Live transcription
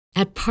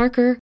At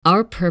Parker,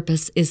 our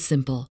purpose is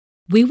simple.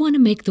 We want to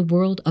make the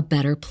world a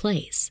better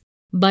place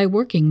by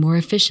working more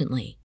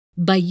efficiently,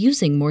 by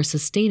using more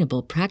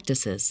sustainable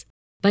practices,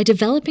 by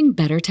developing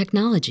better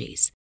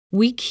technologies.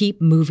 We keep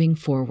moving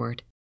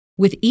forward.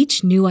 With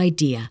each new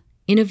idea,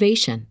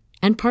 innovation,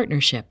 and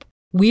partnership,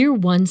 we're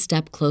one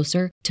step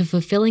closer to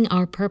fulfilling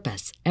our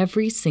purpose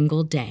every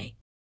single day.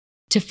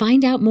 To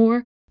find out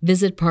more,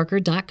 visit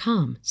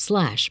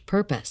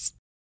parker.com/purpose.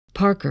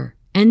 Parker,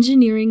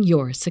 engineering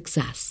your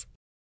success.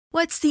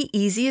 What's the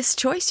easiest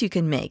choice you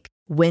can make?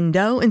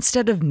 Window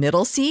instead of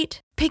middle seat?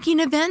 Picking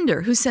a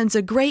vendor who sends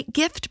a great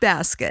gift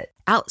basket?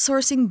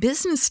 Outsourcing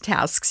business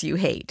tasks you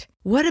hate?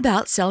 What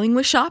about selling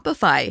with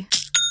Shopify?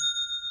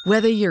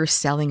 Whether you're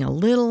selling a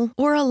little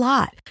or a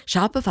lot,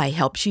 Shopify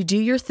helps you do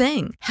your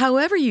thing,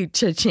 however you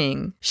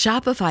cha-ching.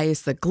 Shopify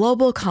is the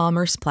global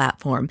commerce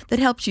platform that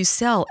helps you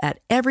sell at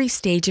every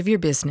stage of your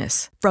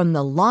business. From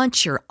the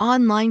launch your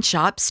online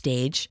shop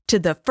stage to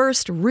the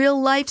first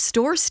real-life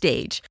store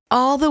stage,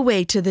 all the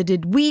way to the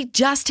did we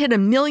just hit a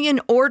million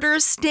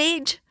orders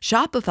stage.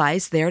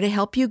 Shopify's there to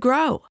help you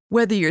grow.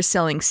 Whether you're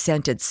selling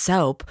scented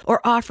soap or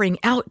offering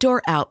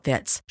outdoor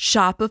outfits,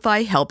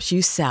 Shopify helps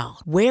you sell.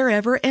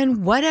 Wherever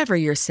and whatever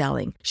you're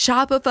selling,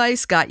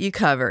 Shopify's got you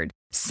covered.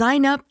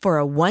 Sign up for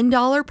a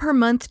 $1 per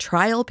month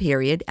trial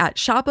period at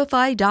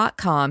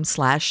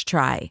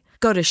shopify.com/try.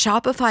 Go to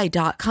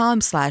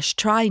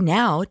shopify.com/try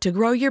now to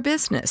grow your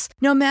business,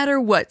 no matter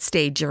what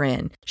stage you're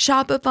in.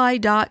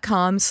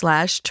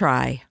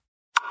 Shopify.com/try.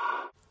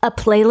 A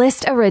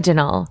Playlist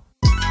original.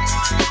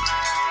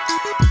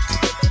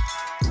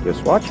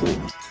 Just watch me.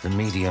 The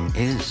medium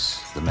is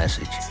the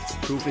message.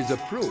 Proof is a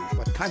proof.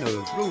 What kind of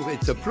a proof?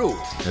 It's a proof.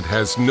 It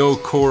has no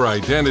core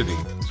identity.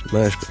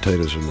 Mashed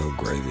potatoes are no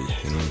gravy,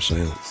 you know what I'm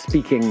saying?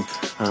 Speaking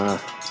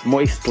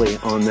moistly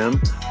on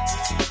them.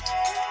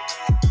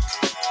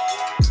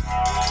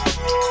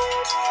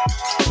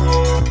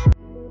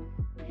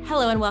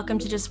 Hello and welcome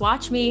to Just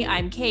Watch Me.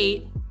 I'm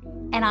Kate.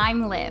 And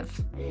I'm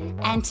Liv.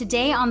 And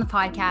today on the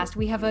podcast,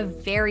 we have a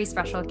very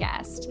special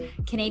guest,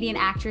 Canadian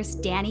actress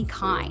Dani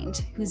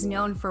Kind, who's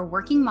known for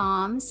Working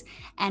Moms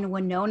and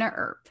Wynonna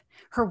Earp.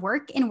 Her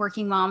work in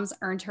Working Moms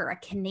earned her a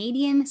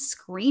Canadian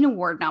Screen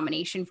Award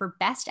nomination for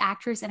Best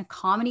Actress in a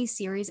Comedy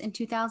Series in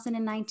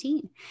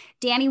 2019.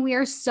 Dani, we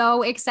are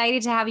so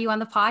excited to have you on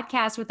the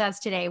podcast with us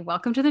today.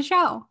 Welcome to the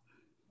show.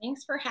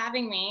 Thanks for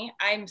having me.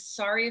 I'm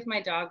sorry if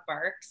my dog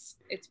barks.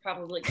 It's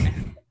probably gonna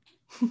happen.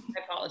 I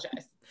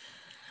apologize.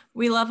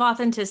 We love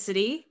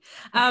authenticity.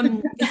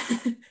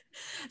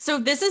 So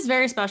this is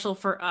very special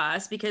for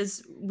us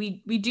because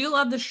we do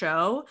love the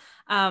show,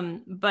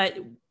 but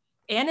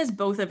Anne is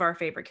both of our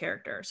favorite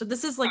characters. So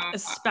this is like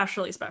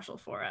especially special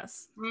for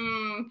us.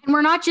 And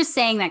we're not just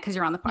saying that because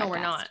you're on the podcast. No, we're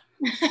not.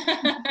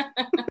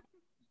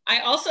 I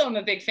also am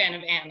a big fan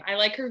of Anne. I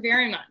like her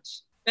very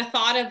much. The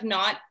thought of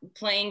not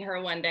playing her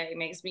one day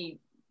makes me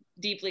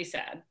deeply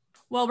sad.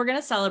 Well, we're going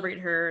to celebrate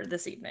her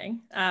this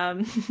evening.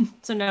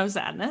 So no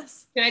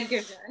sadness.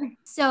 Good.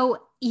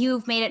 So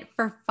you've made it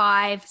for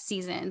 5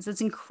 seasons.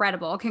 It's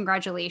incredible.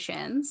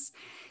 Congratulations.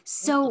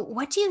 So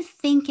what do you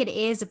think it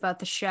is about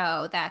the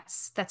show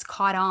that's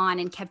caught on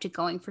and kept it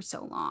going for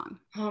so long?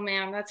 Oh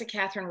man, that's a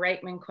Catherine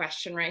Reitman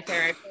question right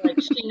there. I feel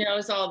like she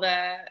knows all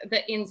the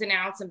ins and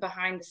outs and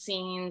behind the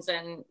scenes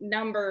and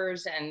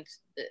numbers and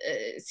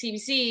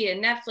CBC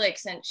and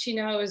Netflix, and she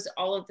knows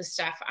all of the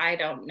stuff I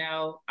don't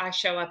know. I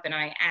show up and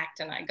I act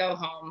and I go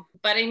home.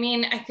 But I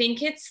mean, I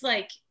think it's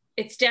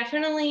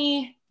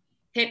definitely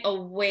hit a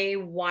way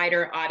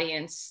wider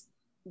audience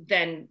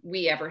than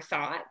we ever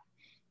thought.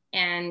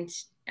 And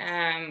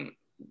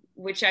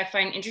which I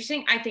find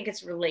interesting. I think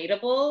it's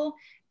relatable.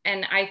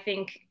 And I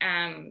think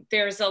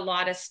there's a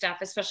lot of stuff,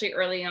 especially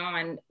early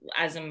on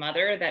as a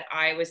mother, that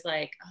I was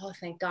like, oh,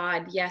 thank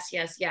God. Yes.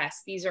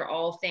 These are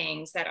all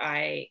things that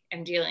I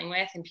am dealing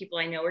with and people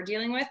I know are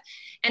dealing with.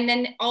 And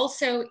then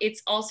also,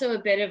 it's also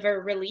a bit of a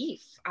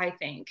relief, I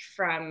think,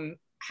 from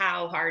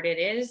how hard it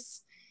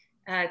is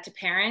to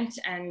parent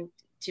and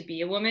to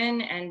be a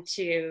woman and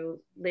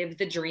to live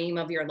the dream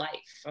of your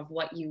life, of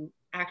what you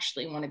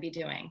actually want to be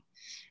doing.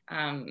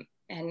 And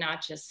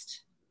not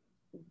just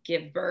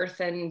give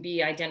birth and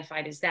be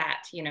identified as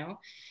that,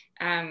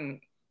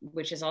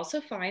 which is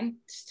also fine.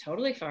 It's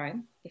totally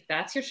fine if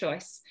that's your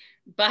choice.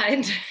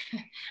 But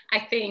I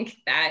think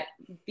that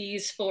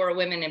these 4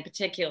 women in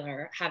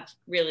particular have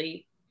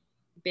really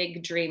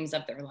big dreams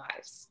of their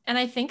lives. And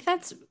I think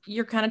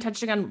you're kind of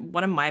touching on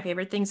one of my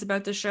favorite things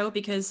about the show,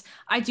 because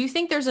I do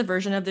think there's a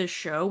version of this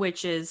show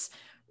which is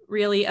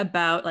really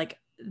about like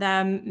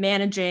them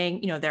managing,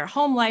 their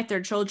home life,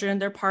 their children,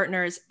 their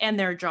partners, and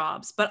their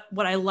jobs. But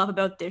what I love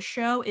about this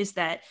show is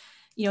that,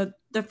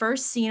 the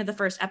first scene of the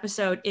first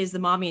episode is the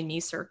mommy and me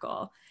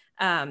circle.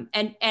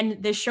 And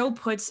the show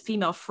puts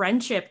female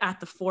friendship at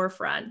the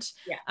forefront,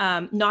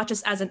 not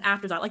just as an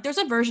afterthought. Like there's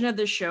a version of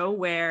the show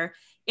where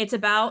it's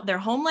about their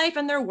home life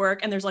and their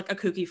work, and there's like a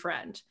kooky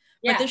friend.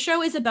 But the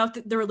show is about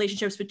the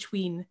relationships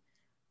between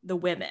the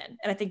women.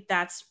 And I think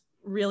that's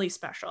really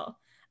special.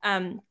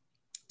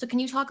 So can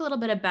you talk a little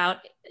bit about,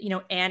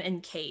 Anne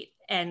and Kate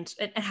and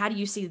how do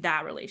you see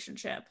that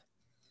relationship?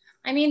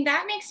 I mean,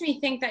 that makes me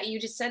think that you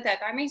just said that.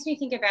 That makes me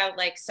think about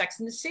like Sex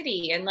and the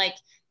City, and like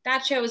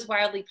that show is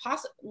wildly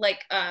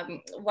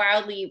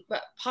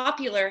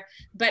popular,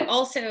 but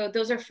also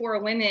those are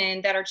 4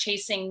 women that are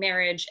chasing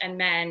marriage and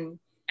men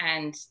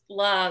and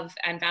love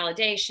and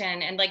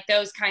validation and like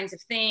those kinds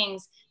of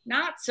things.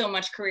 Not so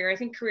much career. I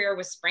think career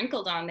was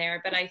sprinkled on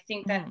there, but I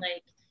think that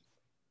like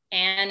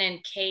Anne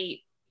and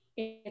Kate,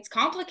 it's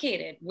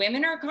complicated.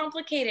 Women are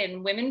complicated,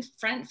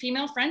 and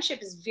female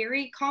friendship is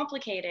very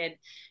complicated.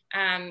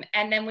 And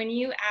then when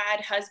you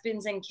add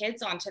husbands and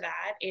kids onto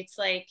that, it's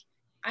like,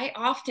 I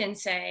often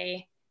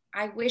say,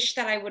 I wish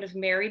that I would have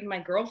married my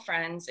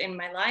girlfriends in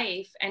my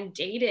life and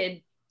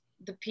dated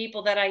the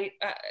people that I,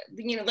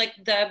 like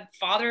the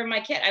father of my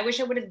kid. I wish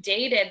I would have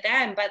dated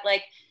them, but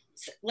like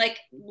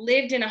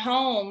lived in a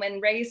home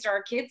and raised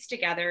our kids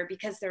together,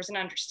 because there's an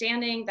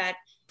understanding that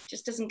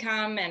just doesn't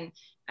come. And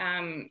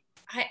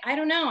I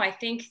don't know. I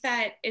think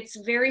that it's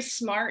very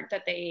smart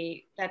that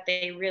they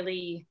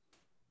really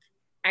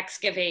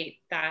excavate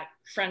that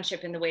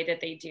friendship in the way that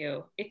they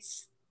do.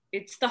 It's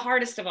the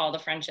hardest of all the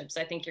friendships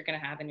I think you're going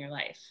to have in your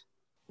life.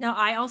 Now,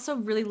 I also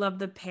really love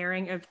the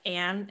pairing of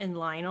Anne and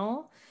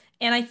Lionel.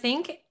 And I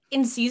think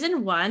in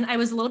season 1, I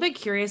was a little bit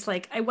curious,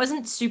 like I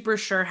wasn't super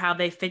sure how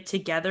they fit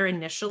together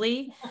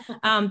initially,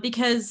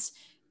 because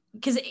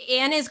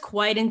Anne is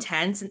quite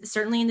intense,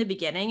 certainly in the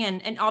beginning.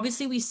 And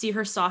obviously we see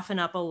her soften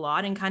up a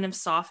lot and kind of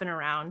soften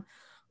around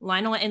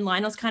Lionel. And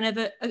Lionel's kind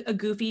of a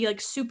goofy, like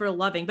super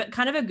loving, but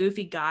kind of a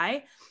goofy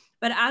guy.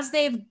 But as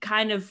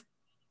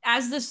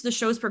the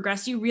show's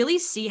progressed, you really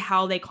see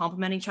how they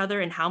complement each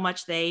other and how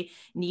much they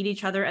need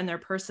each other and their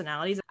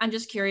personalities. I'm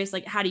just curious,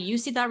 like, how do you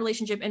see that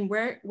relationship, and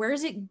where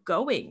is it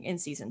going in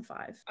season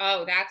 5?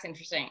 Oh, that's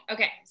interesting.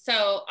 Okay.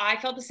 So I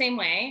felt the same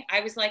way. I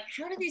was like,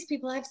 how do these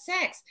people have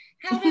sex?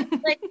 How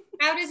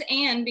does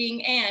Anne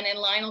being Anne and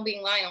Lionel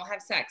being Lionel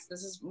have sex?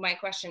 This is my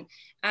question.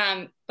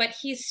 But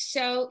he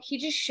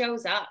just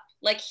shows up.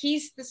 Like,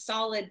 he's the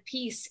solid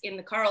piece in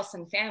the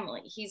Carlson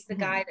family. He's the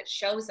guy that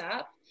shows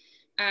up.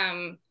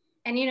 And,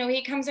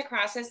 he comes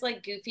across as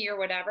like goofy or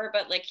whatever,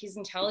 but like he's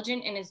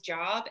intelligent in his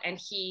job, and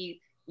he's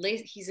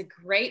a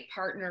great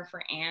partner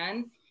for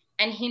Anne,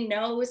 and he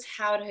knows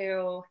how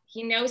to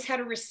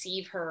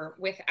receive her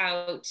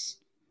without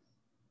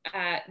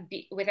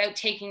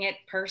taking it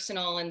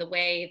personal in the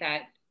way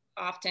that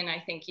often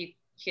I think you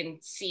can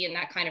see in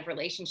that kind of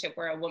relationship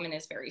where a woman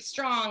is very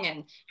strong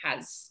and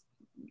has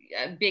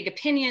big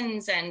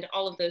opinions and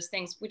all of those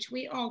things, which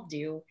we all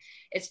do.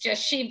 It's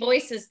just she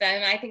voices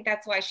them. I think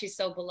that's why she's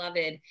so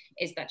beloved,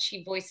 is that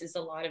she voices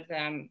a lot of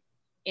them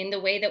in the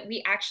way that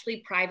we actually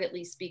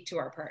privately speak to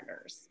our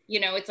partners.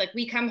 It's like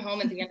we come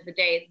home at the end of the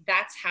day,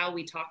 that's how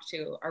we talk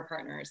to our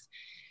partners,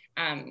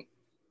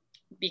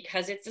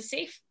 because it's a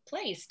safe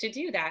place to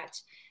do that.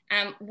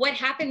 What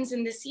happens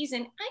in this season,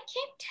 I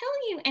can't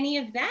tell you any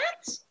of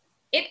that.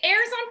 It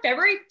airs on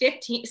February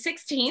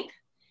 16th.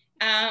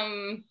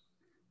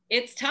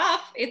 It's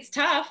tough.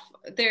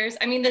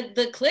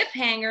 The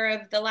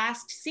cliffhanger of the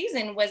last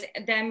season was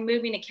them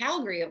moving to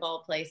Calgary of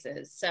all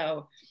places.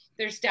 So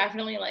there's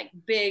definitely like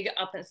big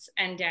ups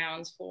and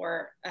downs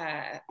for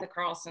the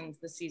Carlsons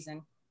this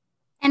season.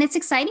 And it's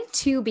exciting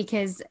too,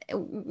 because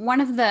one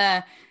of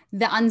the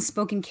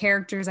unspoken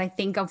characters I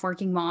think of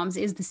Working Moms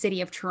is the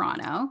city of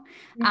Toronto,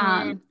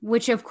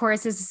 which of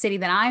course is a city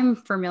that I'm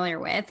familiar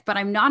with, but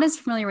I'm not as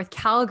familiar with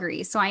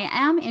Calgary. So I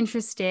am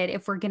interested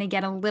if we're going to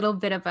get a little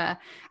bit of a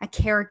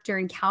character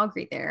in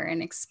Calgary there and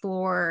get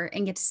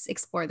to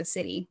explore the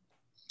city.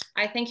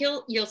 I think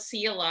you'll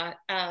see a lot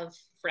of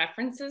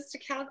references to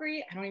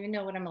Calgary. I don't even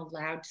know what I'm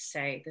allowed to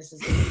say. This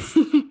is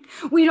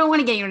we don't want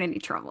to get you in any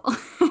trouble.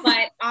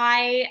 But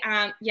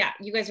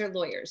you guys are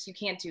lawyers. You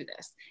can't do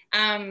this.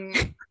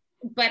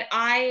 But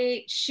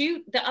I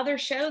shoot the other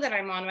show that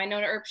I'm on,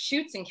 Wynonna Earp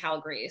shoots in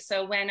Calgary.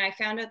 So when I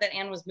found out that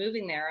Anne was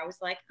moving there, I was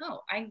like,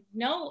 oh, I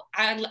know.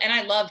 And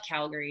I love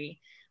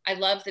Calgary. I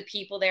love the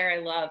people there. I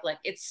love,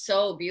 it's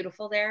so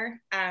beautiful there.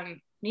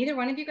 Neither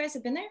one of you guys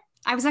have been there?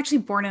 I was actually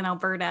born in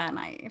Alberta, and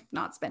I have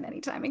not spent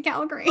any time in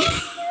Calgary.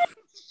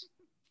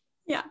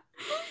 Yeah.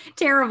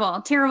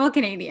 Terrible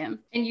Canadian.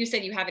 And you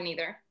said you haven't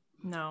either?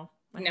 No,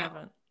 I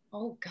haven't.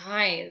 Oh,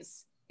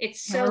 guys.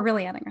 It's so we're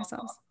really outing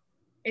ourselves.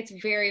 It's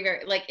very,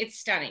 very, it's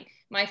stunning.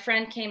 My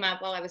friend came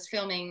up while I was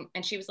filming,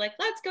 and she was like,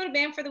 let's go to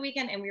Banff for the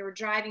weekend. And we were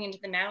driving into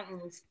the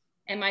mountains,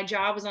 and my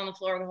jaw was on the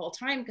floor the whole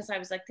time, because I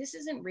was like, this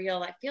isn't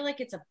real. I feel like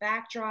it's a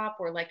backdrop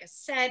or like a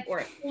set or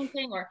a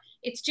painting, or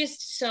it's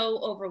just so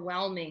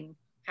overwhelming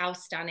how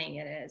stunning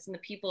it is. And the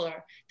people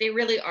they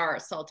really are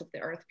salt of the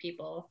earth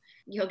people.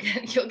 You'll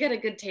get a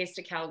good taste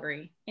of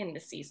Calgary in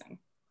this season.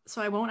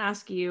 So I won't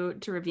ask you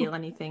to reveal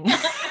anything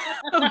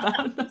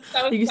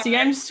about you see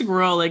I'm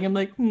scrolling. I'm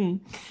like,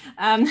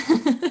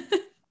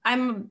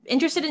 I'm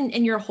interested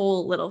in your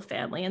whole little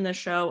family in the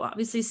show.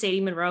 Obviously,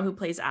 Sadie Monroe, who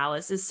plays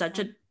Alice, is such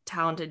a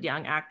talented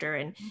young actor,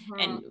 and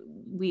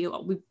we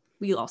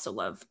also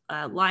love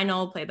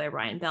Lionel, played by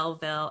Ryan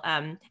Belville.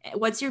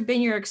 What's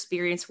been your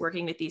experience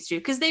working with these two?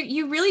 Because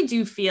you really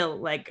do feel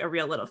like a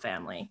real little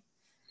family.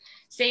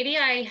 Sadie,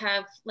 I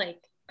have like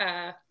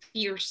a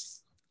fierce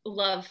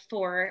love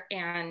for,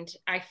 and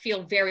I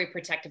feel very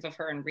protective of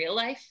her in real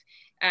life.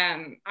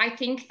 I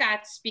think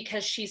that's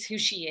because she's who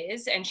she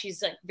is, and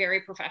she's like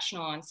very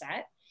professional on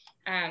set.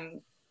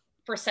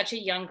 For such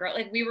a young girl,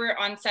 like we were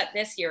on set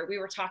this year, we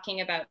were talking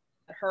about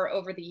her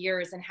over the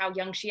years and how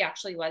young she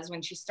actually was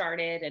when she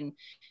started. And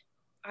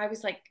I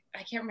was like,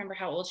 I can't remember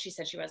how old she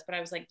said she was, but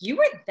I was like, you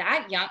were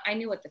that young? I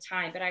knew at the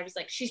time, but I was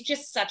like, she's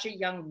just such a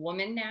young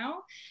woman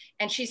now.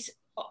 And she's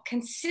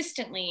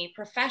consistently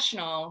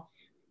professional,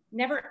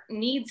 never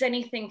needs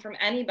anything from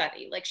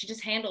anybody. Like she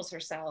just handles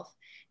herself.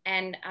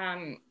 And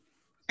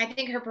I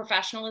think her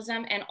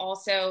professionalism and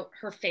also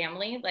her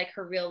family, like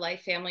her real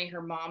life family,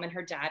 her mom and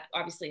her dad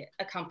obviously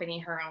accompany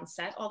her on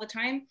set all the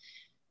time.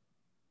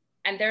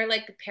 And they're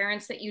like the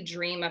parents that you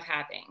dream of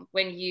having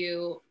when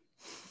you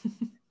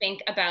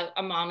think about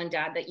a mom and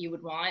dad that you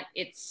would want.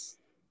 It's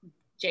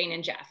Jane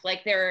and Jeff.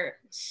 Like they're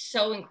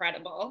so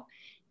incredible.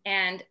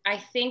 And I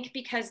think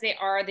because they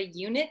are the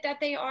unit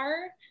that they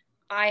are,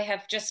 I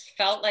have just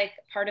felt like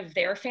part of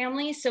their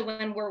family. So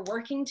when we're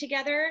working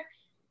together,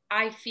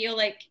 I feel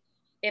like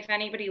if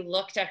anybody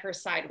looked at her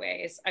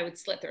sideways, I would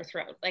slit their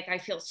throat. Like I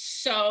feel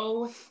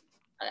so,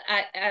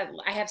 I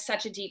have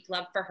such a deep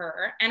love for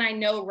her. And I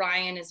know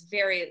Ryan is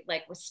very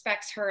like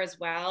respects her as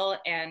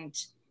well. And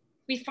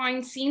we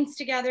find scenes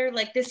together.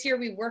 Like this year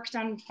we worked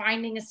on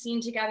finding a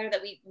scene together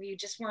that we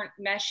just weren't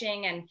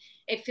meshing, and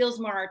it feels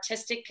more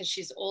artistic because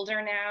she's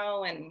older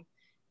now.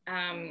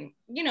 And,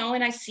 you know,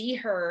 and I see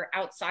her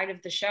outside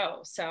of the show.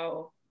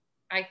 So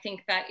I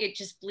think that it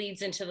just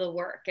bleeds into the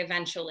work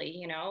eventually,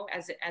 you know,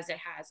 as it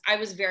has. I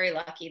was very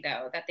lucky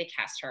though that they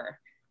cast her,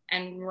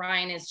 and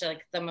Ryan is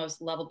like the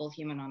most lovable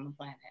human on the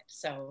planet.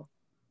 So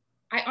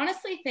I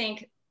honestly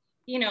think,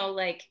 you know,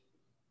 like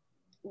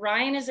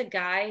Ryan is a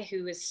guy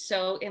who is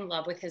so in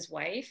love with his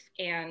wife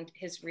and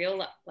his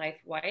real life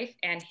wife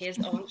and his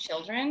own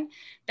children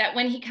that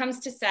when he comes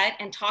to set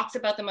and talks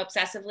about them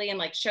obsessively and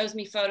like shows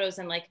me photos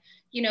and like,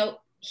 you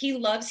know,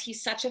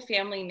 he's such a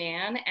family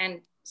man.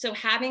 And so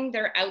having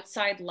their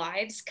outside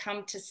lives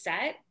come to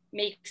set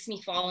makes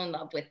me fall in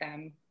love with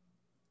them.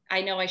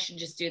 I know I should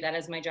just do that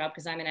as my job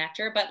because I'm an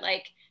actor, but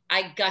like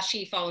I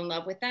gushy fall in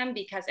love with them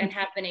because, and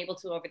have been able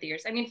to over the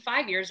years. I mean,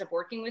 5 years of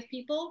working with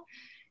people,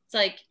 it's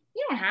like,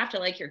 you don't have to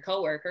like your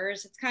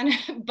coworkers. It's kind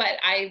of, but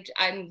I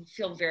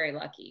feel very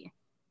lucky.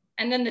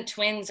 And then the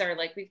twins are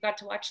like, we've got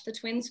to watch the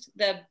twins.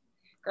 The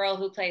girl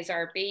who plays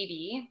our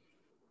baby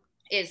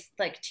is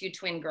like 2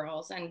 twin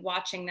girls, and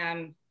watching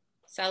them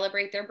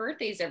celebrate their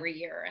birthdays every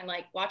year, and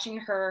like watching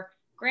her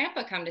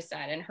grandpa come to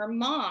set and her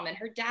mom and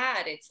her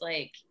dad, it's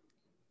like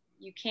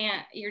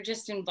you're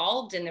just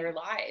involved in their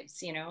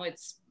lives, you know.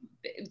 It's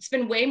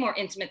been way more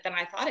intimate than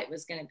I thought it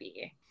was going to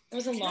be. It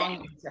was a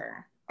long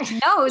answer.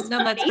 No,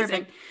 that's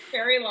perfect.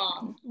 Very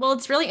long. Well,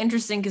 it's really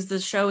interesting because the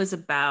show is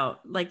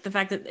about like the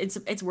fact that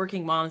it's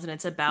working moms and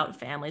it's about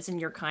families, and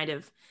you're kind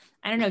of,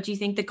 I don't know, do you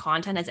think the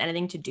content has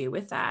anything to do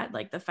with that?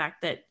 Like the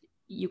fact that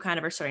you kind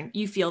of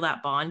you feel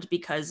that bond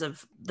because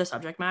of the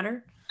subject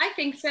matter? I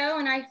think so.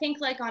 And I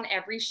think like on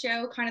every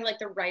show, kind of like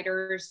the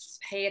writers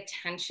pay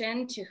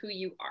attention to who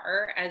you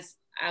are as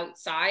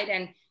outside,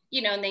 and,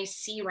 you know, and they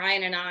see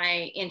Ryan and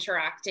I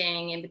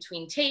interacting in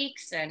between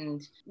takes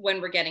and when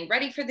we're getting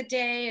ready for the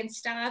day and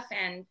stuff.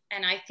 And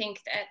I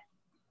think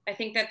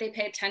that they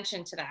pay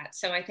attention to that.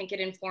 So I think it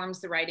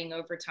informs the writing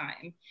over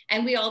time.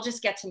 And we all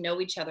just get to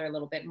know each other a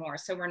little bit more.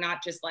 So we're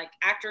not just like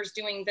actors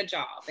doing the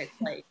job.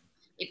 It's like,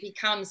 it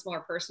becomes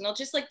more personal,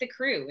 just like the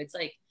crew. It's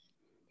like,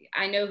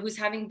 I know who's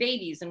having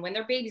babies and when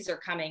their babies are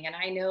coming. And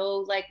I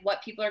know like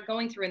what people are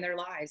going through in their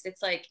lives.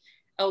 It's like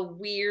a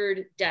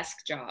weird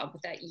desk job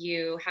that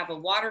you have a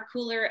water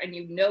cooler and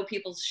you know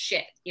people's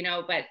shit, you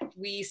know, but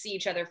we see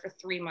each other for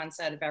 3 months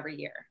out of every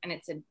year, and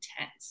it's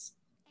intense.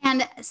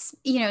 And,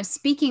 you know,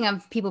 speaking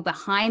of people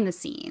behind the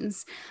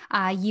scenes,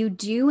 you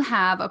do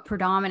have a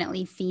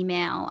predominantly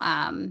female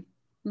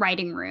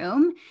writing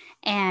room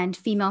and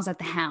females at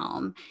the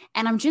helm.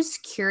 And I'm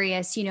just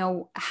curious, you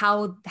know,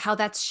 how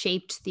that's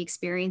shaped the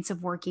experience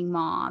of working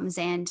moms,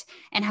 and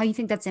how you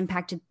think that's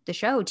impacted the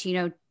show to, you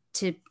know,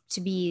 to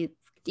be,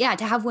 yeah,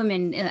 to have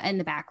women in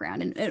the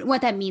background, and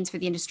what that means for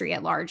the industry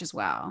at large as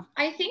well.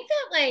 I think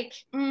that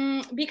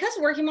like, because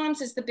Working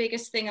Moms is the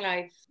biggest thing that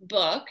I've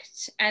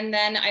booked, and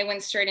then I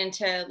went straight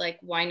into like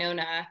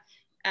Winona,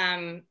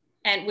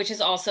 and which is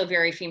also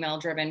very female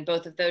driven,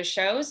 both of those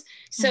shows.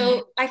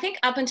 So I think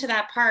up until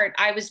that part,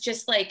 I was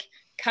just like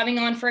coming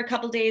on for a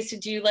couple of days to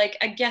do like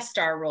a guest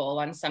star role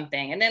on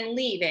something and then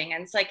leaving.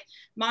 And it's like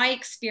my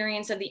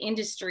experience of the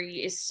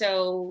industry is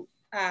so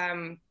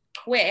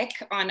quick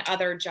on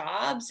other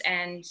jobs.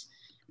 And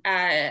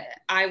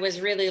I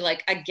was really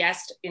like a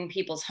guest in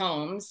people's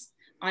homes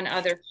on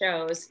other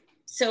shows.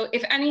 So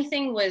if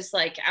anything was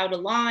like out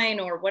of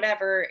line or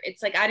whatever,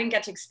 it's like I didn't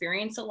get to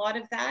experience a lot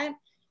of that.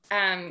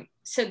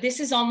 So this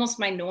is almost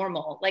my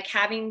normal, like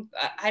having,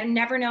 I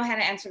never know how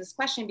to answer this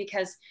question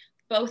because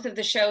both of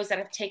the shows that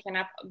have taken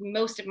up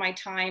most of my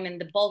time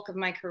and the bulk of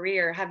my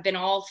career have been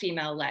all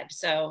female led.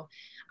 So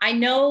I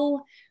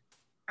know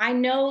I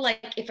know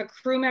like if a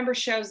crew member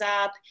shows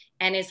up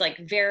and is like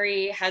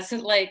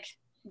hasn't like,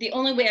 the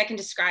only way I can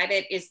describe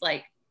it is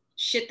like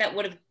shit that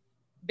would have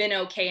been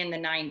okay in the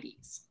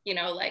 90s, you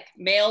know, like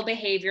male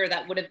behavior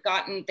that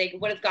they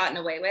would have gotten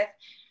away with.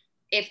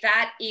 If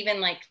that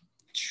even like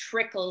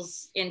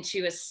trickles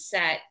into a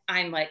set,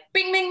 I'm like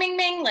bing, bing, bing,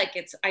 bing,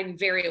 like I'm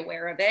very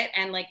aware of it.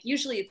 And like,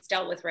 usually it's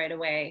dealt with right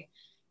away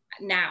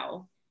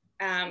now.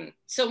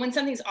 So when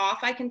something's off,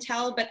 I can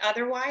tell, but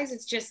otherwise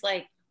it's just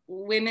like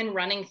women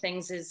running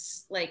things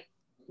is like,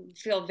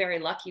 feel very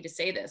lucky to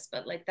say this,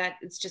 but like that,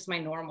 it's just my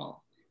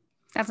normal.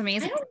 That's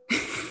amazing.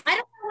 I don't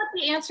know what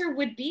the answer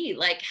would be,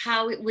 like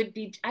how it would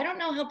be. I don't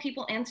know how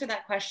people answer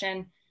that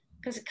question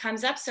because it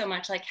comes up so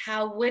much. Like,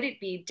 how would it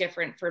be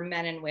different for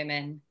men and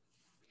women?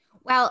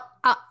 Well,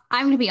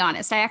 I'm going to be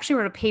honest. I actually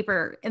wrote a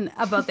paper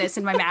about this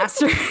in my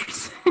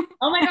master's.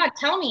 Oh my God,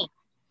 tell me.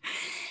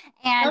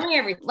 And tell me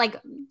everything. Like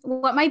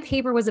what my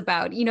paper was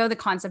about, you know, the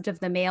concept of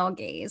the male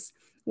gaze.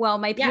 Well,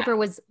 my paper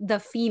was the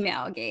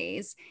female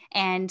gaze,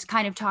 and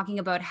kind of talking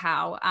about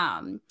how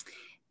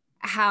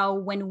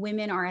when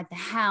women are at the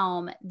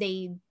helm,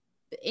 they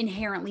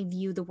inherently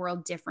view the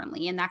world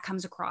differently, and that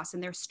comes across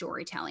in their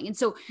storytelling. And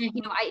so,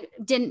 you know, I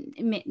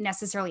didn't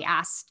necessarily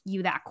ask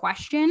you that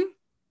question,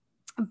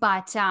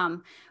 but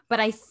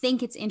I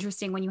think it's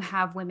interesting when you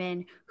have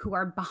women who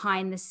are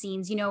behind the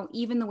scenes, you know,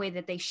 even the way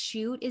that they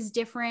shoot is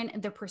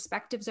different. The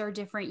perspectives are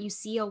different. You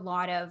see a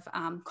lot of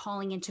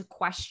calling into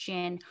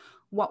question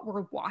what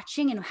we're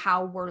watching and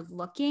how we're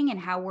looking and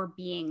how we're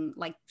being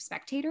like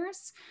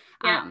spectators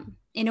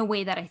in a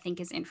way that I think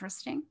is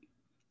interesting.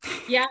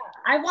 Yeah,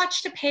 I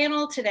watched a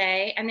panel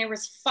today and there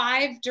was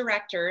 5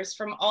 directors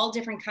from all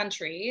different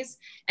countries,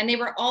 and they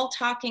were all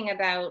talking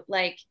about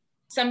like,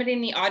 somebody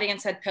in the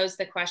audience had posed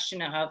the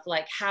question of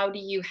like, how do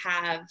you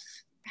have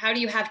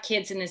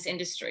kids in this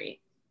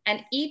industry?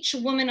 And each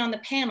woman on the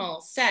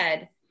panel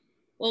said,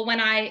 well, when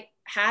I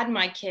had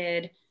my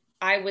kid,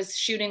 I was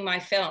shooting my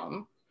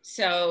film.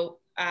 So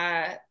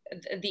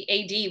the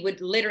AD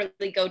would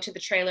literally go to the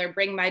trailer,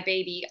 bring my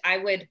baby. I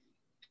would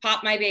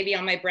pop my baby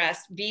on my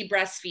breast, be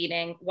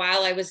breastfeeding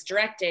while I was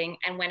directing.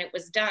 And when it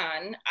was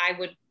done, I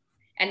would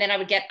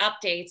get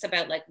updates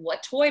about like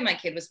what toy my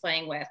kid was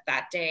playing with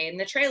that day in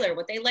the trailer,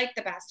 what they liked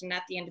the best. And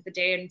at the end of the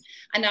day, and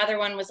another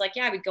one was like,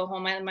 yeah, I would go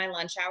home in my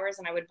lunch hours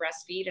and I would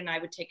breastfeed and I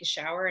would take a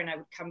shower and I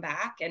would come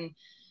back and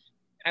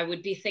I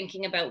would be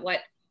thinking about what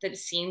the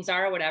scenes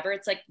are or whatever.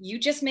 It's like, you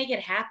just make it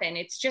happen.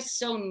 It's just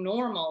so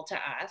normal to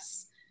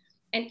us.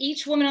 And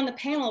each woman on the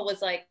panel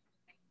was like,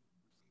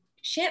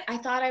 shit, I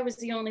thought I was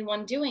the only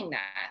one doing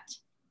that.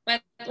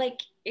 But like,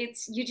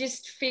 you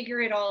just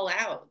figure it all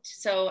out.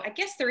 So I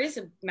guess there is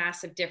a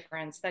massive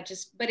difference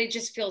but it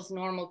just feels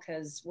normal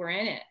because we're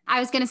in it. I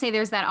was going to say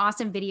there's that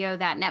awesome video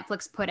that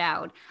Netflix put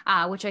out,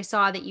 which I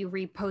saw that you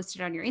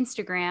reposted on your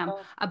Instagram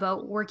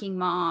about working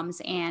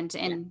moms and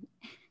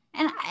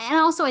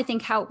also I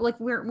think how like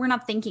we're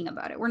not thinking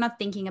about it. We're not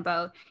thinking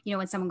about, you know,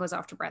 when someone goes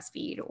off to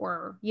breastfeed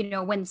or, you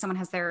know, when someone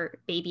has their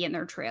baby in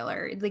their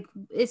trailer, like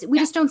we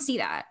just don't see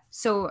that.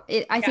 So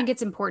I think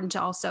it's important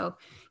to also,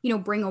 you know,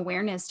 bring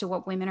awareness to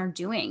what women are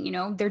doing. You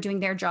know, they're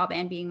doing their job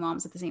and being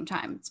moms at the same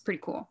time. It's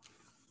pretty cool.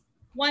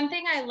 One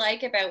thing I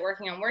like about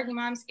working on Working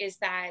Moms is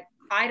that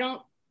I'm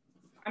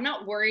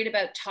not worried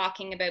about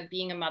talking about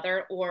being a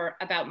mother or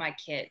about my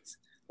kids.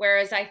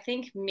 Whereas I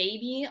think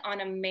maybe on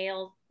a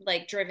male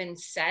like driven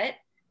set,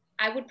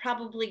 I would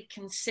probably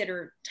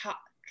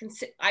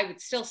I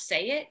would still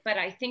say it, but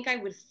I think I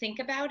would think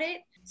about it.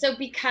 So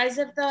because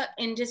of the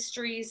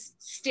industry's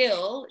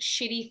still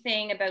shitty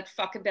thing about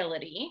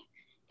fuckability,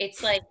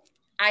 it's like,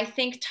 I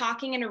think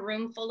talking in a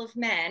room full of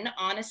men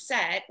on a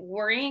set,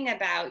 worrying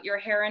about your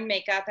hair and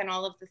makeup and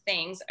all of the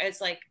things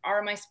is like,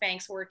 are my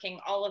Spanx working?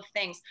 All of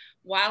things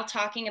while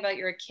talking about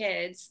your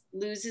kids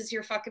loses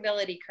your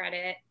fuckability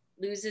credit.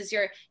 Loses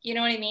your, you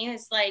know what I mean?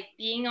 It's like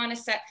being on a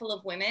set full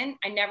of women.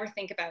 I never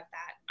think about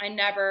that.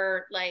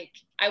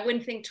 I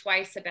wouldn't think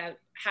twice about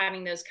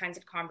having those kinds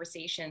of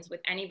conversations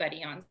with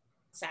anybody on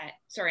set.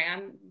 Sorry,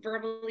 I'm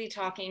verbally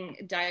talking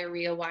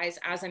diarrhea wise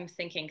as I'm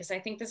thinking, because I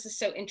think this is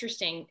so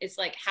interesting. It's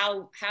like,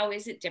 how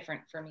is it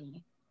different for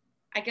me?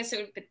 I guess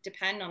it would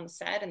depend on the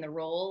set and the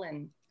role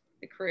and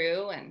the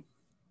crew. And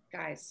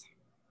guys,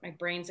 my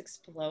brain's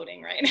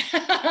exploding right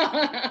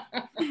now.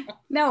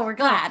 No, we're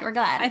glad. We're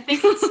glad. I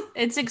think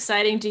it's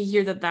exciting to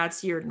hear that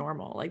that's your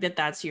normal, like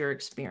that's your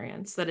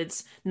experience, that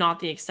it's not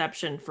the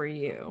exception for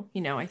you.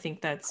 You know, I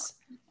think that's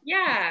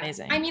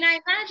amazing. I mean, I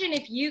imagine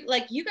if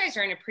you guys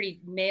are in a pretty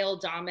male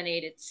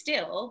dominated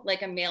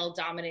like a male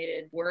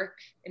dominated work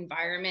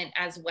environment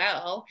as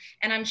well.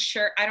 And I'm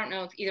sure, I don't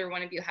know if either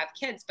one of you have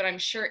kids, but I'm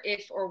sure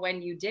if or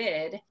when you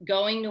did,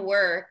 going to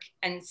work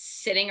and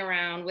sitting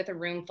around with a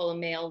room full of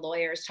male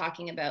lawyers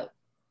talking about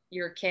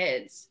your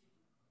kids,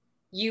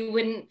 you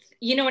wouldn't,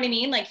 you know what I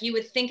mean? Like you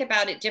would think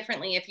about it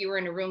differently if you were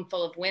in a room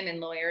full of women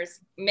lawyers.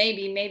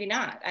 Maybe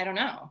not. I don't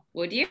know.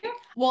 Would you?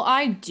 Well,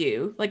 I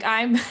do. Like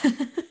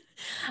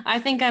I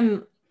think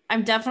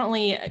I'm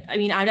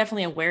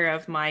definitely aware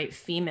of my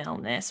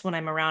femaleness when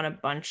I'm around a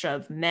bunch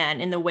of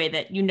men in the way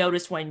that you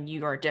notice when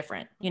you are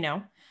different,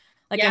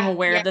 like I'm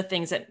aware of the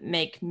things that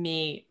make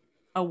me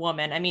a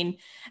woman. I mean,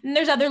 and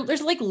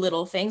there's like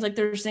little things, like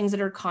there's things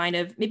that are kind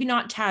of maybe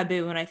not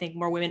taboo. And I think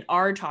more women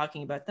are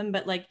talking about them,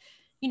 but like,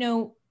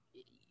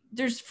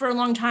 there's for a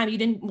long time, you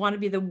didn't want to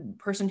be the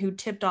person who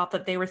tipped off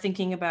that they were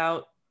thinking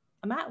about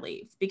a mat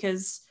leave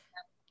because,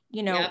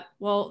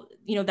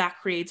 that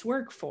creates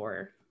work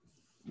for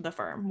the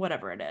firm,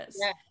 whatever it is.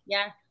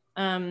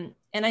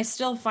 And I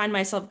still find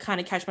myself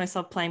catch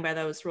myself playing by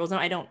those rules.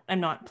 Now I'm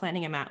not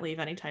planning a mat leave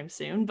anytime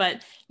soon,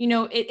 but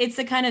it's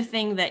the kind of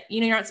thing that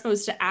you're not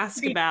supposed to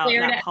ask about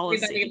that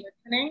policy.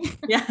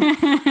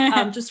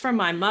 Just from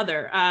my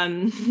mother.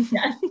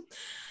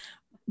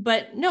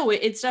 But no,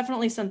 it's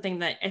definitely something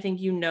that I think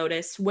you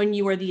notice when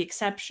you are the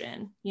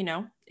exception,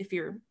 if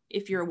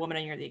you're a woman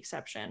and you're the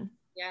exception.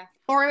 Yeah.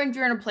 Or if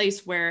you're in a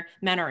place where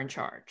men are in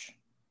charge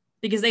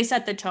because they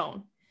set the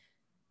tone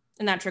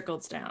and that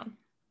trickles down.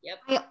 Yep.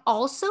 I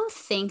also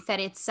think that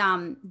it's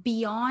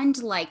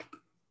beyond like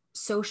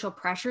social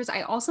pressures.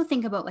 I also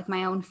think about like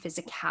my own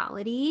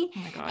physicality. Oh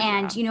my God,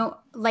 and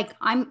like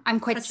I'm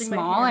quite Touching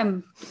small.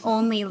 I'm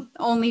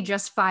only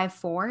just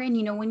 5'4",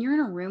 and when you're in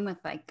a room with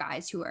like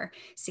guys who are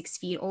 6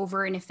 feet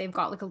over, and if they've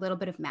got like a little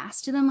bit of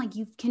mass to them, like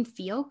you can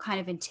feel kind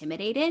of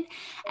intimidated.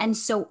 And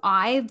so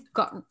I've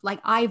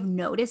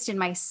noticed in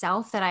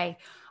myself that I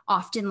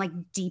often like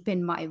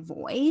deepen my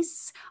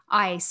voice.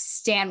 I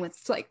stand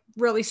with like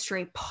really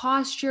straight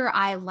posture.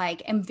 I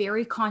like am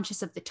very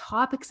conscious of the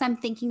topics I'm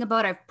thinking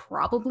about. I've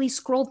probably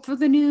scrolled through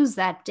the news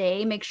that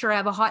day, make sure I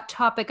have a hot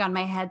topic on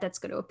my head that's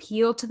going to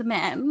appeal to the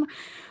men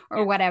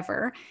or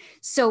whatever.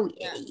 So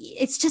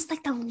it's just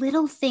like the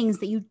little things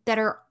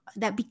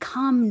that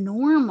become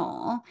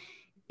normal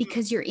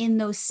because you're in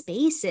those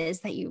spaces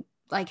that you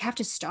like have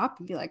to stop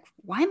and be like,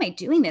 why am I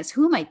doing this?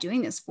 Who am I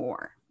doing this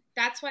for?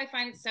 That's why I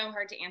find it so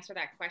hard to answer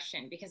that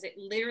question, because it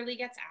literally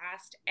gets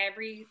asked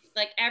every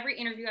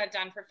interview I've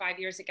done for 5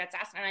 years, it gets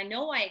asked, and I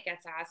know why it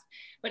gets asked,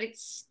 but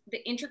it's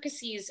the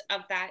intricacies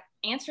of that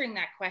answering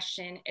that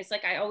question. It's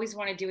like, I always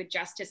want to do it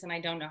justice and I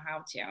don't know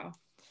how to,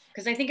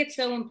 because I think it's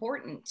so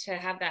important to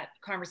have that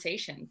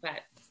conversation. But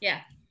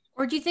yeah.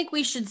 Or do you think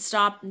we should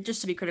stop,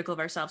 just to be critical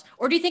of ourselves,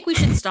 or do you think we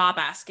should stop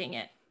asking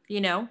it,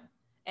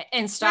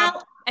 and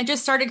stop and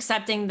just start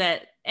accepting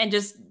that and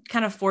just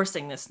kind of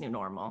forcing this new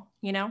normal,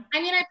 I mean,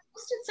 I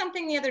posted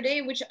something the other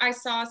day, which I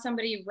saw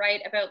somebody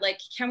write about, like,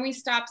 can we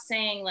stop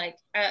saying like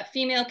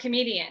female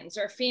comedians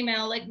or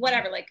female, like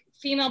whatever, like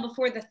female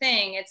before the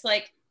thing. It's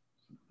like,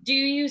 do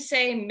you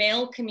say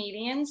male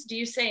comedians? Do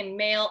you say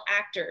male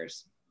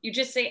actors? You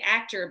just say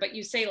actor, but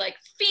you say like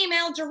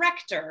female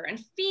director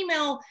and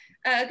female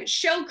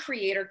show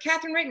creator,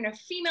 Catherine Reitman, a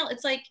female.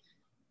 It's like,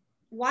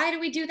 why do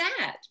we do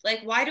that?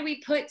 Like, why do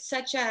we put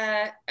such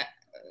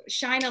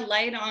shine a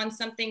light on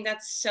something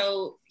that's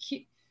so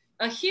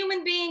a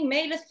human being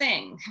made a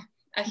thing,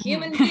 a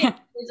human being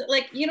is,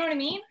 like, you know what I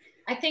mean?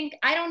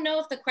 I don't know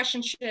if the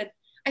question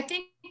I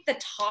think the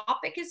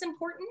topic is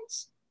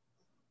important,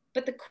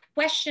 but the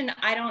question,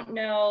 I don't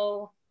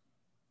know,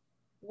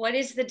 what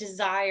is the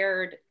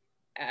desired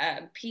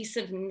piece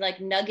of like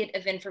nugget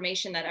of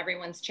information that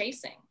everyone's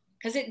chasing?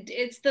 Because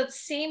it's the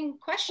same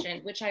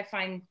question, which I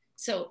find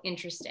so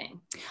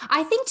interesting.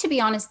 I think, to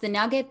be honest, the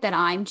nugget that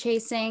I'm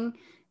chasing,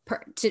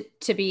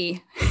 to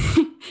be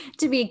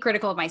to be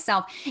critical of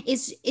myself,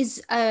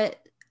 is a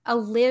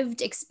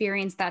lived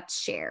experience that's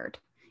shared.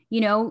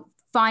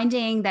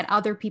 Finding that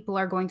other people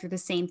are going through the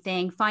same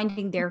thing,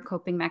 finding their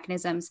coping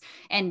mechanisms,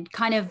 and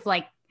kind of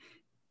like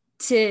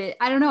to,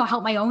 I don't know,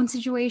 help my own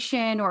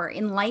situation or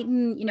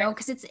enlighten.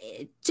 Because it's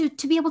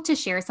to be able to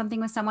share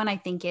something with someone, I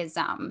think is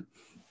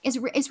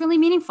really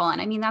meaningful.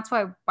 And I mean, that's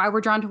why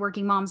we're drawn to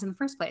working moms in the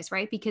first place,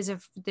 right? Because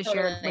of the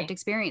shared lived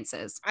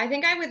experiences. I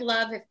think I would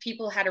love if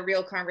people had a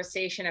real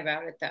conversation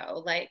about it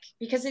though, like,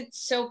 because it's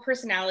so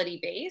personality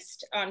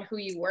based on who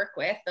you work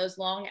with, those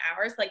long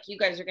hours, like you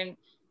guys are going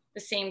the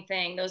same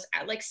thing, those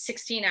like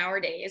 16-hour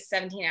days,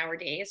 17-hour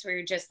days where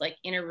you're just like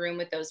in a room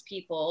with those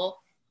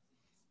people,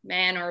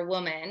 man or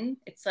woman.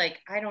 It's like,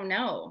 I don't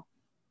know.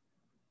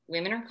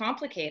 Women are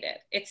complicated.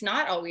 It's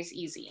not always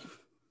easy.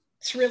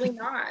 It's really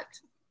not.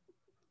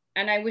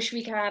 And I wish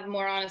we could have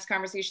more honest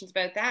conversations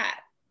about that.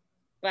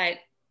 But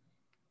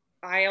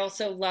I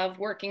also love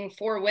working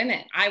for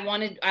women. I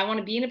want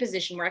to be in a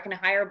position where I can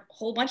hire a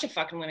whole bunch of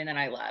fucking women that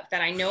I love,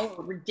 that I know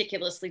are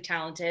ridiculously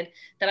talented,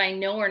 that I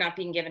know are not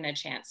being given a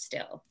chance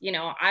still.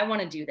 I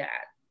want to do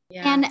that.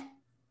 Yeah. And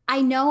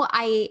I know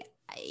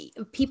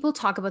people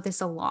talk about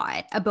this a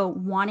lot, about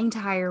wanting to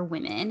hire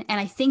women. And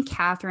I think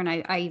Catherine,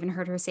 I even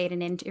heard her say it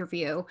in an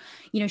interview,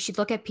 she'd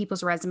look at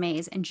people's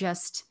resumes and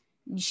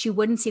she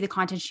wouldn't see the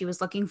content she was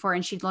looking for.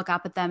 And she'd look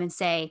up at them and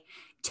say,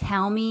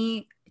 tell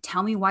me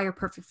why you're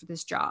perfect for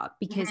this job,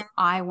 because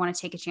I want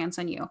to take a chance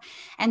on you.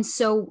 And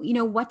so,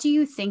 what do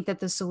you think that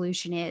the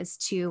solution is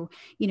to,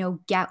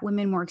 get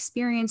women more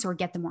experience or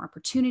get them more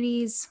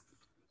opportunities?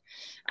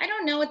 I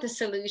don't know what the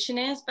solution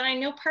is, but I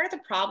know part of the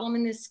problem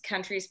in this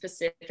country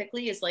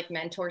specifically is like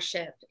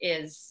mentorship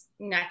is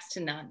next to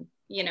none,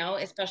 you know,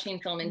 especially in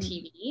film and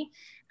TV.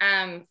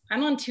 I'm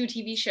on 2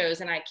 TV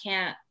shows and I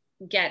can't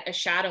get a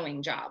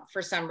shadowing job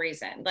for some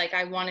reason. Like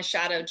I want to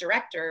shadow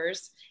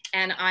directors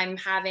and I'm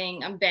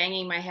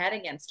banging my head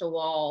against a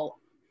wall,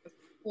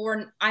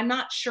 or I'm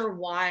not sure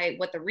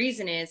what the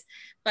reason is,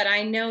 but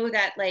I know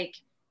that like,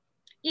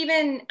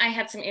 even I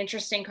had some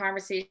interesting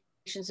conversations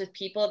with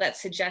people that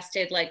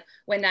suggested like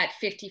when that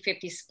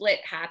 50-50 split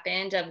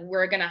happened of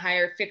we're going to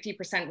hire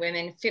 50%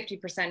 women,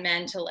 50%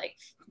 men to like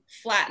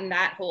flatten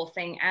that whole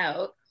thing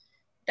out.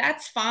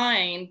 That's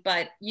fine,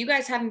 but you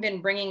guys haven't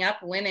been bringing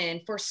up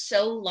women for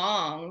so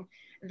long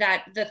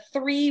that the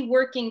 3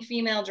 working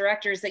female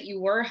directors that you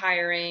were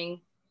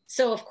hiring,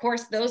 so of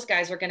course those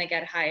guys are going to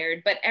get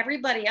hired, but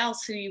everybody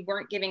else who you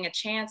weren't giving a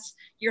chance,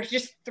 you're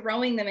just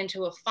throwing them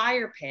into a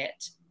fire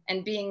pit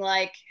and being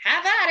like,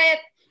 have at it.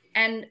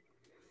 And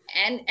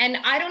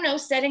I don't know,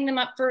 setting them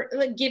up for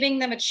like, giving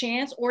them a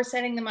chance or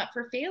setting them up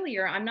for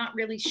failure. I'm not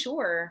really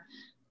sure,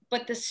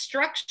 but the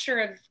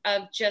structure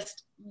of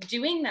just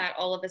doing that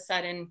all of a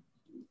sudden,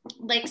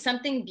 like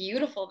something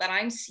beautiful that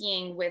I'm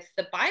seeing with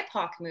the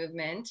BIPOC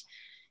movement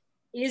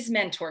is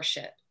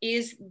mentorship,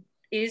 is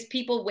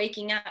people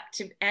waking up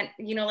to, and,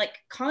 you know, like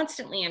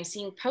constantly I'm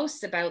seeing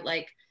posts about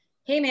like,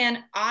 hey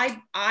man,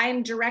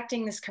 I'm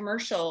directing this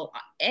commercial.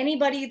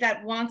 Anybody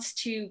that wants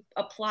to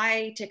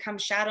apply to come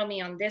shadow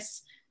me on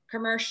this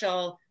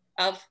commercial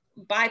of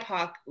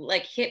BIPOC,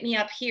 like hit me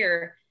up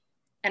here.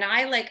 And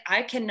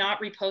I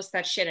cannot repost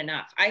that shit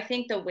enough. I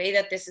think the way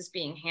that this is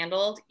being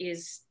handled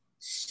is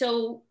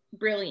so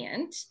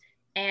brilliant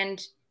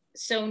and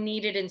so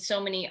needed in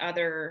so many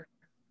other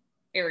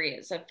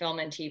areas of film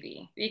and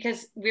TV,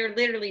 because we're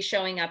literally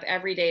showing up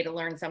every day to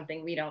learn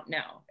something we don't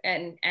know.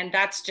 And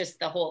that's just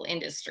the whole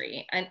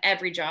industry and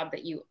every job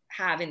that you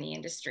have in the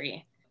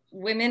industry.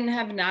 Women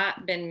have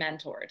not been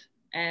mentored,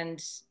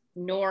 and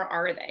nor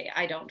are they,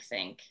 I don't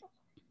think.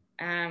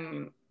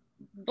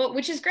 But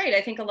which is great.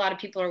 I think a lot of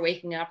people are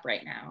waking up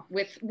right now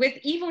with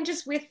even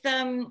just with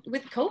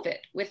COVID,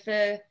 with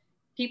the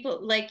people,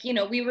 like, you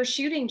know, we were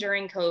shooting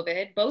during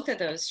COVID, both of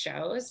those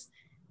shows.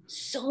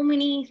 So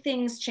many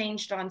things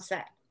changed on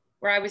set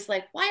where I was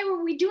like, why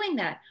were we doing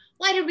that?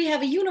 Why did we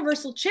have a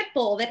universal chip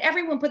bowl that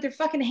everyone put their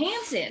fucking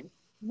hands in?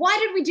 Why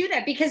did we do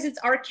that? Because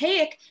it's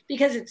archaic,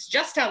 because it's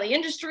just how the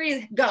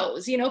industry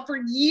goes, you know, for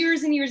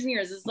years and years and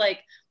years. It's like,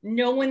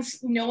 no one's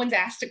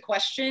asked a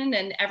question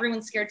and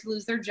everyone's scared to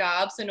lose their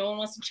job. So no one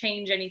wants to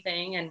change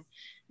anything. And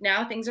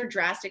now things are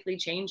drastically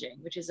changing,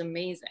 which is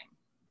amazing.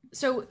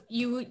 So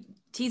you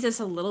tease us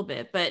a little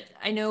bit, but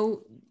I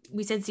know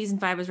we said season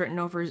 5 was written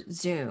over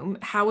Zoom.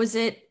 How was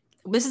it?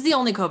 This is the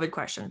only COVID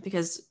question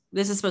because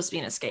this is supposed to be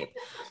an escape,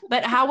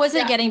 but how was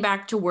it getting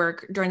back to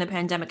work during the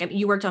pandemic? I mean,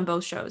 you worked on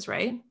both shows,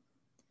 right?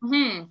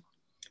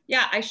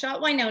 Yeah, I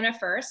shot Winona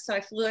first. So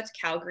I flew out to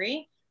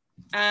Calgary.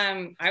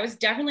 I was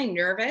definitely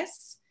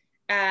nervous.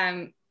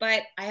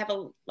 But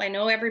I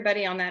know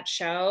everybody on that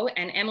show,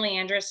 and Emily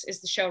Andras is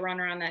the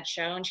showrunner on that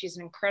show. And she's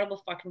an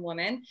incredible fucking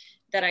woman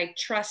that I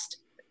trust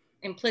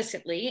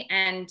implicitly,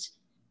 and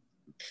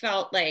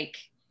felt like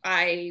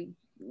I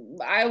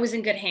was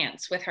in good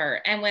hands with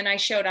her. And when I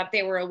showed up,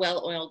 they were a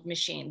well-oiled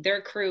machine.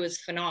 Their crew is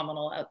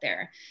phenomenal out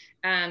there.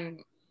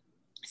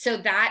 So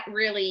that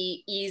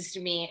really eased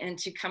me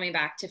into coming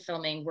back to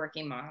filming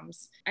Working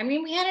Moms. I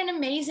mean, we had an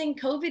amazing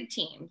COVID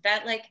team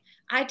that, like,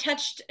 I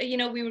touched, you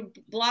know, we would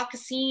block a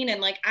scene and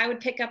like, I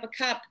would pick up a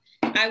cup,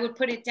 I would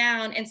put it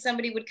down, and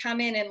somebody would come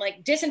in and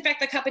like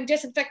disinfect the cup and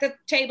disinfect the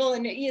table.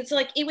 And it's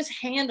like, it was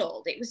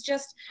handled. It was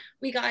just,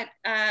 we got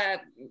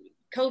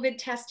COVID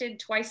tested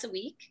twice a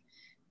week.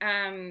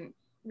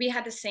 We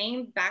had the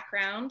same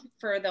background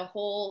for the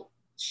whole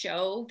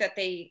show that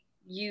they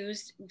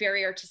used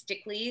very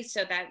artistically,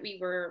 so that we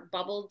were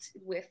bubbled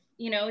with,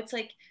 you know, it's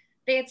like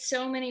they had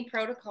so many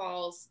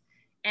protocols.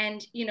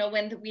 And, you know,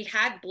 when we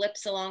had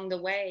blips along the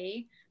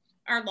way,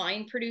 our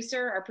line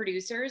producer, our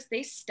producers,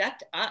 they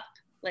stepped up.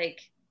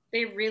 Like,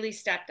 they really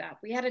stepped up.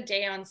 We had a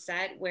day on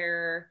set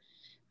where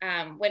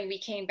when we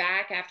came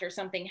back after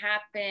something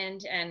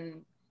happened,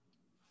 and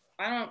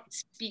I don't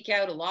speak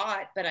out a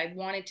lot, but I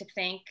wanted to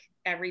thank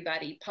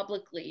everybody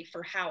publicly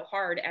for how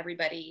hard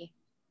everybody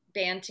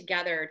band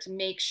together to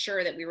make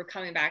sure that we were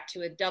coming back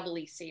to a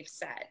doubly safe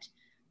set,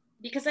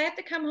 because I have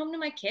to come home to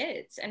my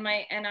kids, and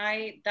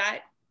that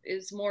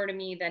is more to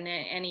me than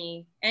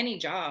any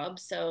job.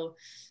 So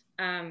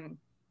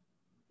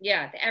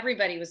yeah,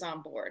 everybody was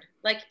on board.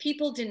 Like,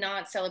 people did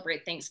not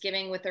celebrate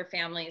Thanksgiving with their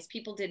families.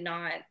 People did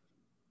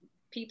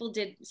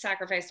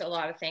sacrifice a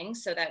lot of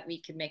things so that we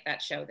could make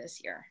that show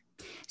this year.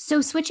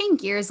 So switching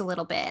gears a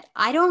little bit,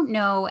 I don't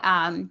know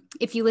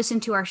if you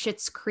listened to our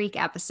Schitt's Creek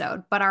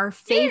episode, but our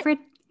favorite...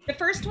 The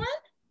first one?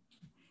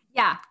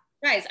 Yeah.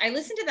 Guys, I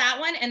listened to that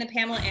one and the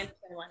Pamela Anderson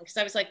one, because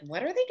I was like,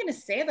 what are they going to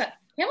say about...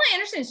 Pamela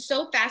Anderson is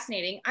so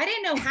fascinating. I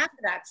didn't know half of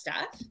that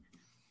stuff.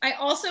 I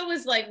also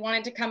was like,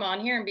 wanted to come on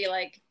here and be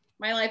like,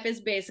 my life is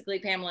basically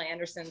Pamela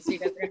Anderson, so you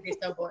guys are going to be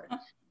so bored.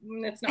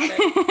 It's not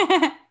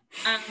it.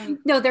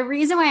 No, the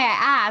reason why I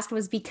asked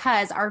was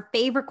because our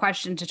favorite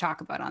question to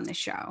talk about on this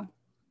show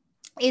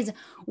is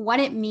what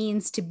it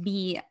means to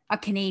be a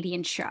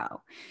Canadian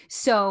show.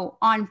 So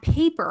on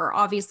paper,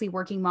 obviously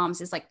Working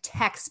Moms is like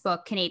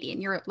textbook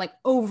Canadian. You're like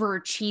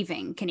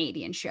overachieving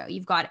Canadian show.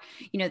 You've got,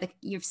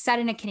 you've set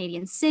in a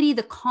Canadian city,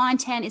 the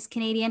content is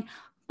Canadian,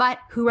 but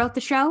who wrote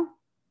the show?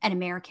 An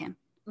American.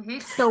 Mm-hmm.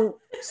 So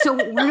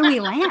where do we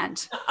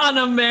land? An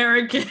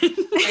American.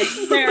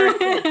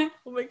 American.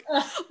 Oh my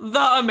God.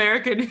 The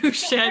American who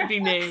shan't be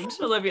named.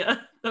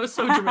 Olivia. That was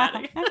so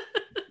dramatic.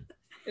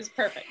 It's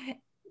perfect.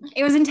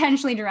 It was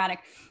intentionally dramatic.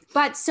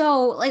 But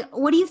so, like,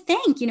 what do you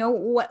think?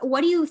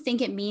 What do you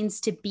think it means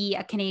to be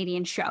a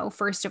Canadian show,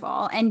 first of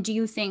all? And do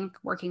you think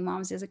Working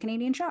Moms is a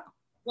Canadian show?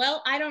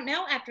 Well, I don't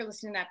know after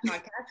listening to that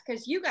podcast,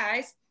 because you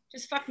guys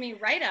just fucked me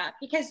right up,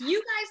 because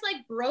you guys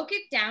like broke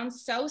it down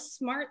so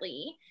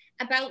smartly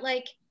about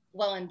like,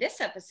 well, in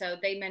this episode,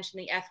 they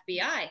mentioned the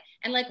FBI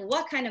and like,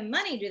 what kind of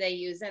money do they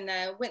use? And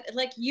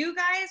like, you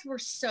guys were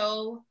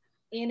so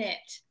in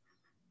it.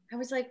 I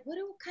was like, what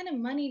kind of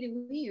money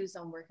do we use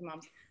on Working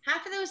Moms?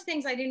 Half of those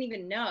things I didn't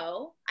even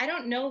know. I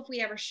don't know if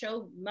we ever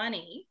showed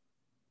money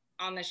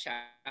on the show,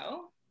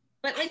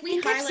 but like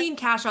I've seen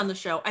cash on the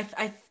show.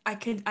 I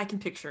can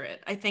picture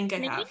it. I think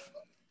Canadian? I have.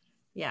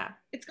 Yeah.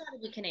 It's got to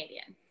be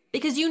Canadian.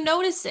 Because you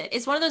notice it.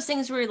 It's one of those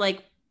things where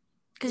like,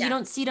 because you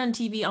don't see it on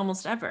TV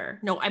almost ever.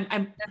 No,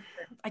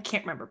 I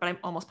can't remember, but I'm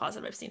almost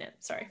positive I've seen it.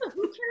 Sorry. Oh,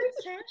 who carries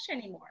cash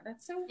anymore?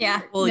 That's so weird.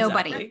 Yeah, well,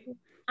 nobody. Exactly.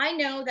 I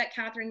know that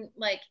Catherine,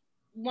 like,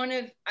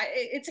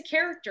 it's a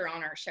character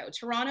on our show.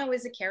 Toronto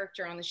is a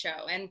character on the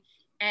show, and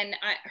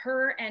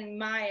her and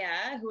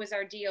Maya, who was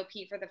our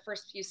DOP for the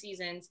first few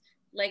seasons,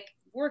 like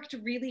worked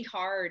really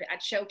hard at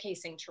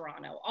showcasing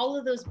Toronto. All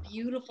of those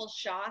beautiful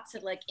shots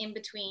of like in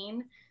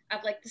between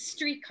of like the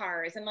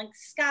streetcars and like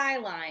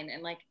skyline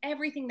and like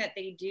everything that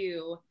they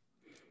do.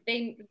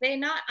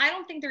 I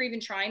don't think they're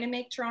even trying to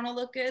make Toronto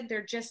look good.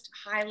 They're just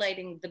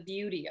highlighting the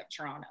beauty of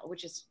Toronto,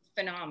 which is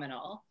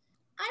phenomenal.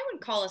 I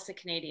would call us a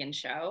Canadian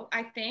show,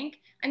 I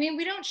think. I mean,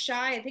 we don't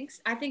shy.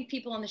 I think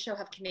people on the show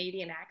have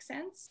Canadian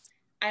accents.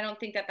 I don't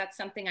think that that's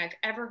something I've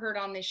ever heard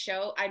on this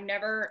show. I've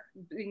never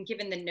been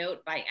given the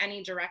note by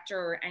any director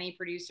or any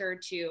producer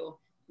to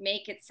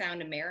make it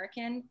sound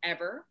American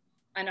ever.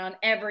 And on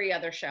every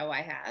other show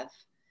I have.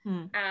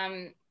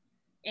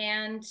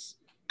 And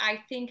I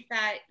think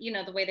that,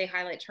 the way they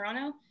highlight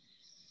Toronto,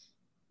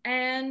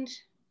 and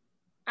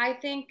I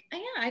think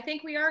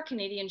we are a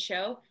Canadian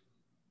show.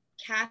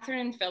 Catherine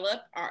and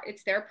Philip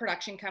it's their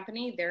production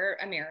company. They're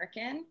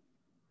American,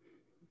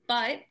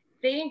 but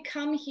they didn't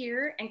come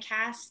here and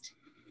cast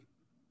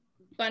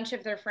a bunch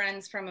of their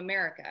friends from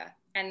America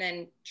and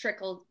then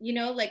trickle,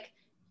 like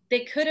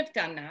they could have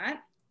done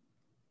that.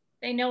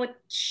 They know a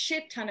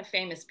shit ton of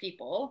famous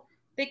people.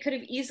 They could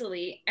have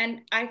easily.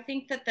 And I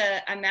think that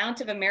the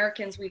amount of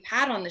Americans we've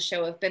had on the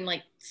show have been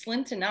like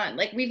slim to none.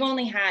 Like we've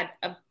only had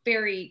a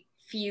very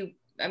few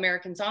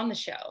Americans on the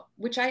show,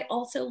 which I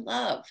also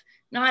love.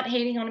 Not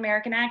hating on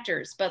American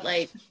actors, but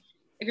like,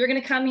 if you're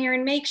going to come here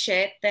and make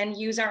shit, then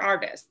use our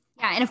artists.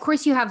 Yeah. And of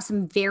course you have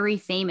some very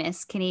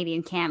famous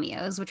Canadian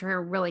cameos, which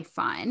are really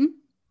fun.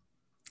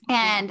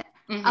 And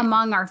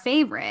among our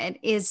favorite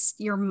is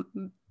your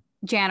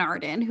Jan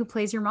Arden, who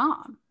plays your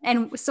mom.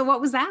 And so what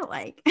was that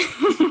like?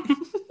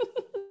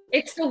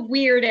 It's the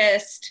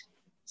weirdest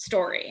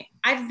story.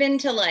 I've been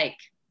to like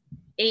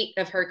 8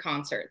 of her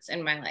concerts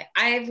in my life.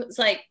 I was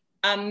like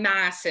a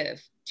massive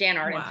Jan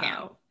Arden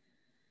fan.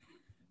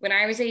 When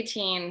I was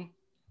 18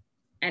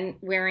 and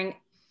wearing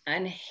a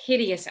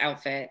hideous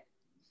outfit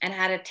and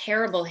had a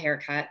terrible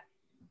haircut,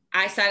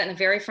 I sat in the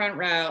very front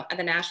row at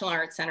the National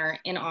Arts Center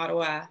in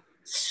Ottawa,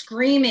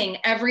 screaming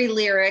every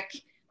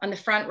lyric on the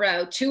front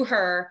row to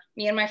her.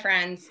 Me and my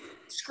friends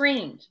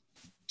screamed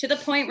to the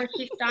point where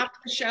she stopped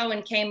the show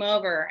and came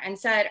over and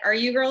said, "Are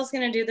you girls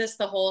going to do this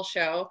the whole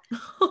show?"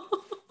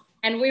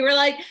 And we were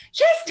like,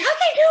 "She's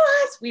talking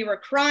to us." We were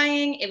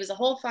crying. It was a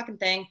whole fucking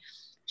thing.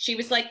 She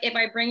was like, "If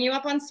I bring you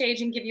up on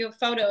stage and give you a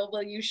photo,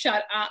 will you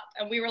shut up?"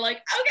 And we were like,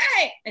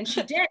 "Okay." And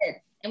she did.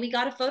 And we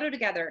got a photo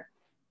together.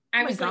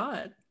 I was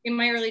like in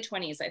my early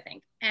 20s, I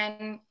think.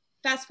 And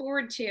fast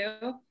forward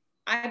to,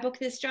 I booked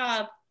this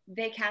job.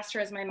 They cast her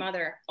as my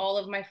mother. All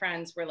of my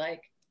friends were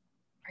like,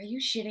 "Are you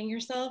shitting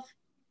yourself?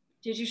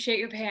 Did you shit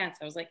your pants?"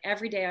 I was like,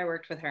 every day I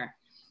worked with her.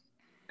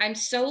 I'm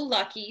so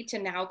lucky to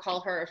now call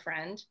her a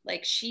friend.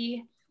 Like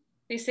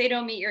they say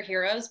don't meet your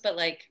heroes, but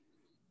like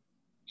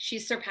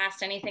she's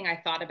surpassed anything I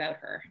thought about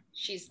her.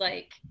 She's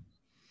like,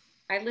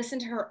 I listen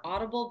to her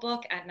Audible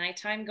book at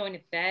nighttime going to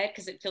bed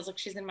because it feels like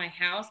she's in my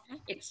house.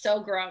 It's so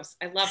gross.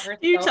 I love her.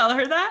 You tell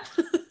her that?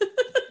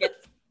 Yes.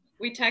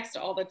 We text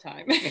all the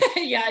time.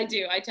 Yeah, I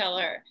do. I tell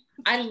her.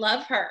 I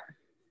love her.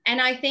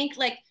 And I think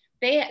like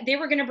they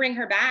were going to bring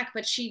her back,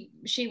 but she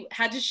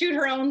had to shoot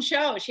her own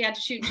show. She had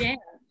to shoot Jan.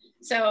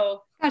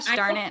 So gosh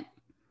darn it.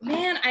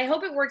 Man, I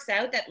hope it works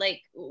out that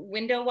like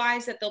window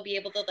wise that they'll be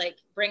able to like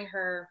bring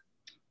her.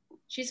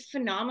 She's a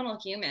phenomenal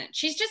human.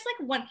 She's just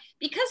like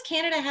because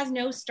Canada has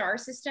no star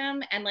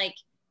system and like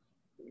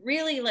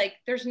really like,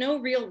 there's no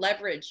real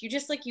leverage. You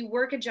just like, you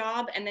work a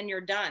job and then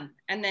you're done.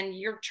 And then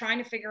you're trying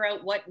to figure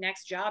out what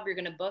next job you're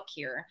going to book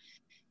here.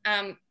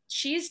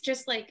 She's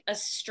just like a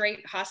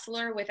straight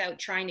hustler without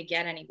trying to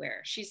get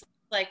anywhere. She's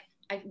like,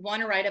 I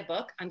want to write a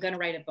book. I'm going to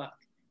write a book.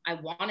 I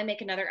want to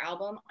make another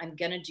album. I'm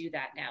going to do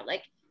that now.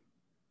 Like,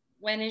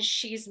 when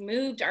she's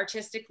moved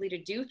artistically to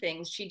do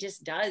things, she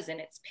just does. And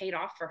it's paid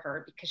off for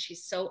her because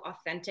she's so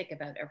authentic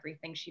about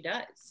everything she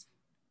does.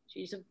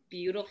 She's a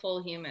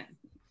beautiful human.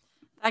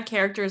 That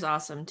character is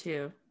awesome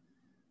too.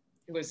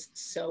 It was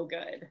so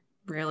good.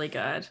 Really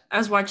good. I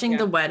was watching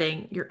The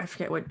Wedding. I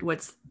forget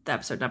what's the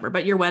episode number,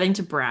 but Your Wedding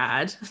to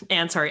Brad.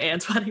 Anne's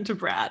Wedding to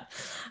Brad.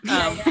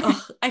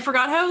 I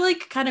forgot how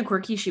like kind of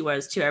quirky she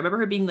was too. I remember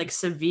her being like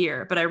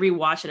severe, but I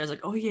rewatched it. I was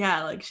like, oh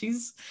yeah, like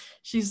she's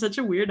such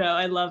a weirdo.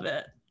 I love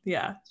it.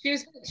 Yeah.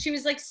 She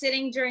was like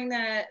sitting during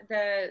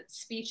the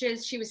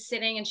speeches. She was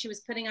sitting and she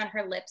was putting on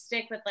her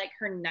lipstick with like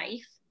her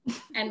knife.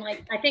 And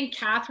like, I think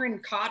Catherine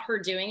caught her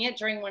doing it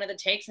during one of the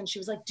takes and she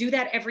was like, do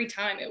that every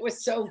time. It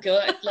was so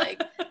good.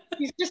 Like,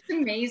 she's just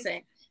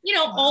amazing. You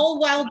know, all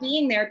while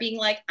being there, being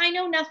like, I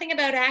know nothing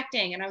about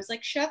acting. And I was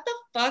like, shut the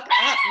fuck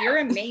up. You're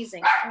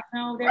amazing.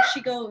 Oh, there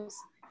she goes.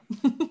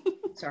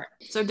 Sorry.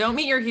 So don't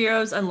meet your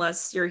heroes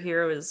unless your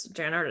hero is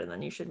Jan Arden.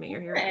 Then you should meet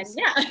your heroes. And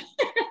yeah.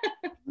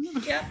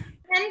 Yeah.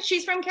 And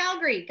she's from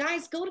Calgary.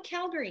 Guys, go to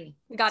Calgary.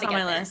 We got to get on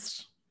my there.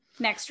 list.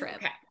 Next trip.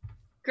 Okay.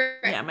 Great.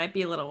 Yeah, it might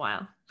be a little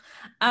while.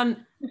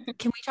 Can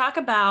we talk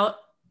about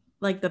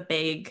like the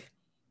big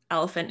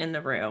elephant in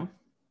the room,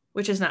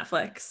 which is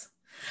Netflix?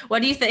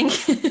 What do you think?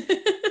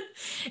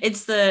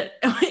 It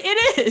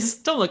is.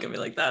 Don't look at me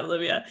like that,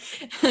 Olivia.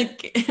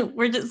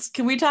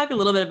 Can we talk a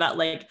little bit about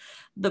like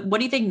what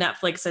do you think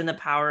Netflix and the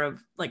power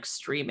of like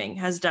streaming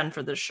has done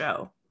for the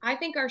show? I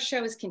think our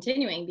show is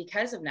continuing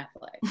because of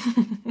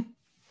Netflix.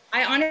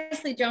 I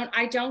honestly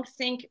don't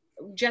think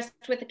just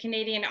with the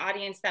Canadian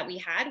audience that we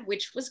had,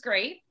 which was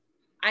great,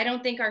 I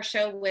don't think our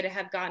show would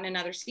have gotten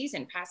another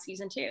season past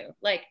season 2.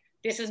 Like,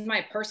 this is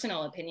my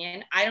personal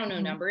opinion. I don't know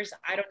numbers.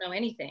 I don't know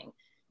anything.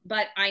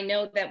 But I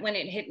know that when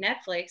it hit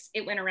Netflix,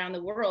 it went around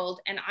the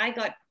world. And I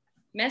got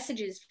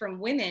messages from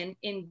women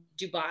in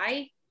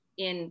Dubai,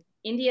 in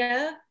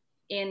India,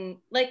 in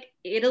like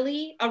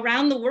Italy,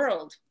 around the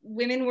world.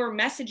 Women were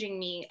messaging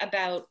me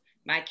about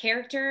my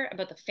character,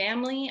 about the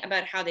family,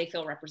 about how they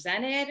feel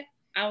represented.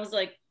 I was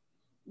like,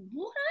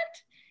 what?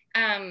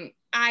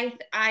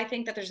 I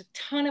think that there's a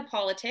ton of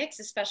politics,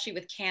 especially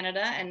with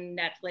Canada and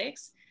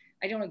Netflix.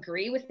 I don't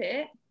agree with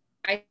it.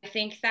 I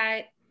think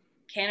that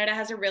Canada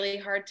has a really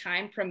hard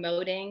time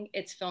promoting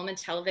its film and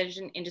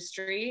television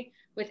industry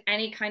with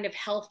any kind of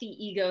healthy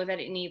ego that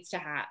it needs to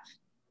have.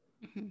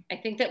 Mm-hmm. I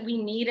think that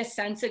we need a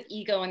sense of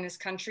ego in this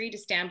country to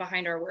stand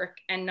behind our work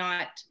and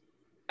not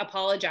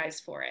apologize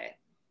for it.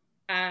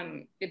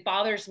 It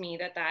bothers me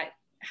that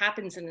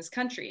happens in this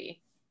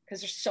country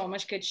because there's so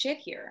much good shit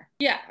here.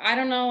 Yeah, I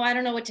don't know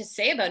what to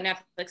say about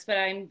Netflix, but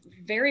I'm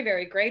very,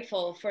 very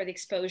grateful for the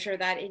exposure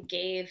that it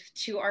gave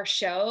to our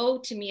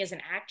show, to me as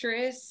an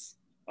actress.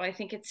 I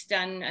think it's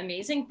done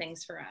amazing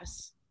things for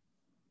us.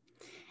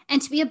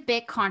 And to be a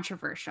bit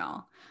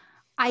controversial,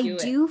 I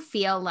do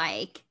feel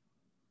like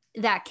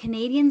that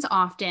Canadians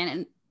often,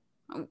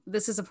 and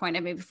this is a point I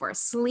made before,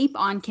 sleep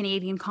on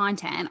Canadian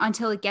content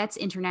until it gets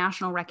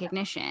international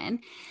recognition.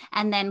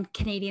 And then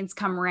Canadians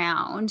come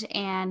around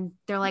and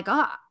they're like,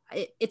 oh,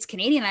 it's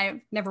Canadian.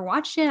 I've never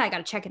watched it. I got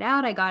to check it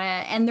out.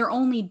 And they're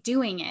only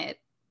doing it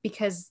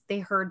because they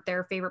heard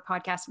their favorite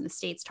podcast in the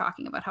States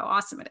talking about how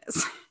awesome it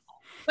is.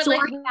 But so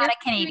like, we're mad at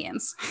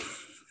Canadians.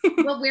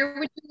 Well, where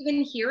would you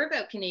even hear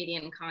about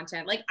Canadian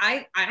content? Like,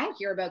 I don't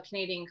hear about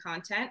Canadian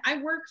content. I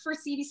work for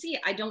CBC.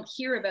 I don't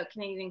hear about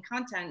Canadian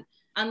content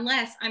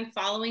unless I'm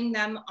following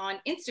them on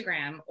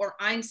Instagram or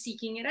I'm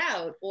seeking it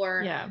out.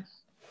 Or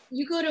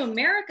you go to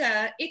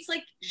America, it's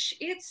like,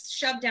 it's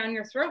shoved down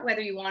your throat,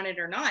 whether you want it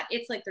or not.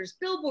 It's like, there's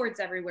billboards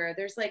everywhere.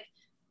 There's like,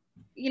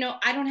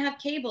 I don't have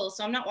cable,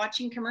 so I'm not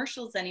watching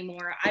commercials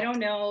anymore. I don't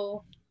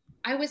know.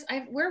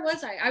 Where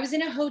was I? I was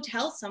in a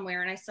hotel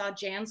somewhere and I saw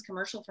Jan's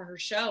commercial for her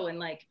show and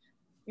like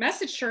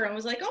messaged her and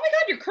was like, oh my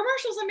God, your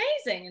commercial's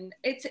amazing. And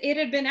it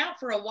had been out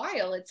for a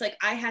while. It's like,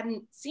 I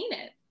hadn't seen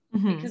it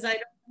because I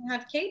don't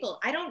have cable.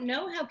 I don't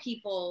know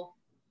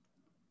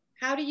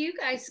how do you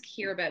guys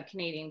hear about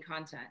Canadian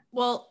content?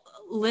 Well,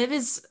 Liv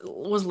was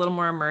a little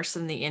more immersed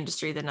in the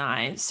industry than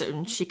I,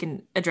 so she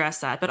can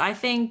address that. But I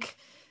think,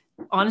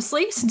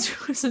 honestly,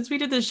 since we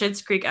did the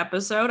Schitt's Creek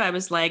episode, I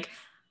was like,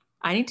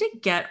 I need to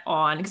get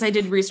on, because I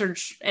did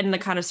research and I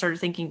kind of started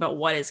thinking about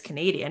what is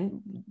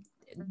Canadian,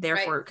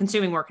 therefore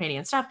consuming more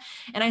Canadian stuff.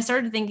 And I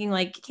started thinking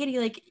like, Katie,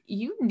 like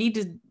you need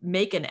to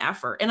make an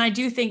effort. And I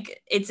do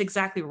think it's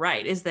exactly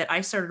right, is that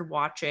I started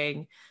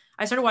watching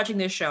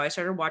this show. I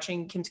started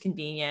watching Kim's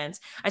Convenience.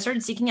 I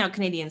started seeking out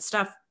Canadian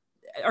stuff,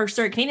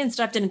 Canadian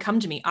stuff didn't come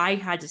to me. I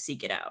had to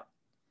seek it out.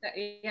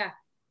 Yeah.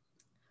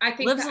 I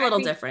think Liv's a little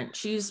different.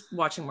 She's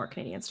watching more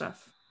Canadian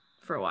stuff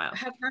for a while.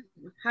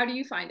 How do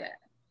you find it?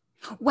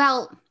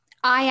 Well,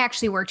 I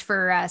actually worked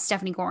for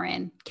Stephanie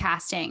Gorin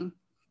casting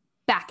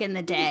back in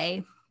the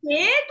day,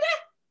 did?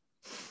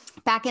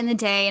 Back in the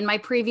day, in my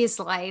previous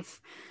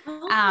life.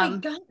 Oh my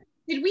God.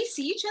 Did we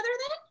see each other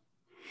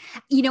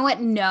then? You know what?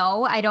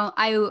 No, I don't.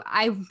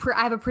 I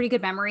have a pretty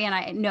good memory,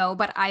 and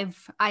but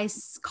I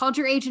called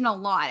your agent a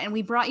lot, and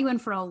we brought you in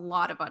for a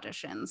lot of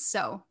auditions.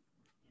 So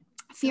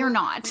fear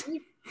not.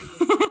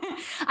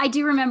 I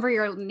do remember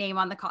your name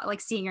on the call,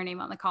 like seeing your name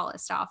on the call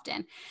list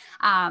often.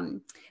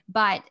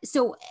 But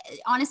so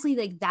honestly,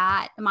 like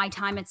that, my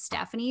time at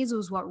Stephanie's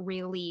was what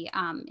really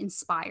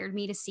inspired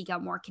me to seek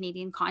out more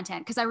Canadian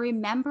content. Cause I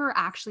remember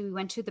actually we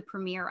went to the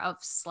premiere of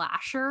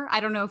Slasher. I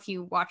don't know if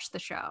you watched the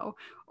show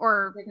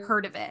or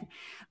heard of it,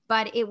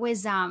 but it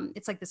was,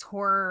 it's like this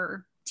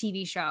horror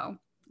TV show.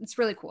 It's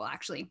really cool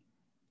actually.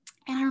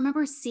 And I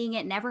remember seeing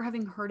it, never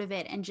having heard of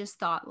it, and just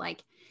thought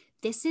like,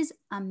 this is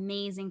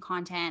amazing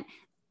content.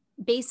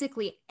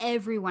 Basically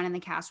everyone in the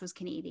cast was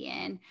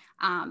Canadian.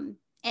 And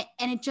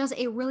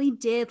it really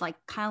did like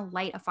kind of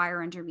light a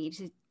fire under me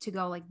to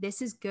go like,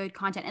 this is good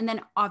content. And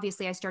then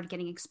obviously I started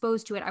getting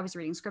exposed to it. I was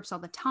reading scripts all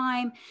the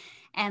time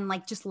and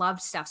like just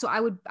loved stuff. So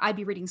I'd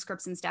be reading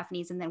scripts in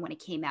Stephanie's. And then when it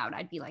came out,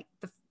 I'd be like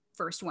the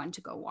first one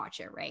to go watch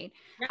it. Right.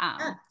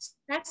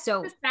 That's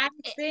so the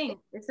saddest thing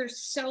is there's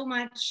so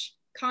much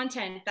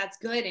content that's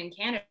good in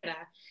Canada.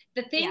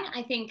 The thing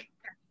I think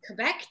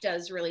Quebec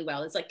does really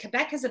well is like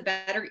Quebec has a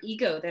better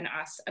ego than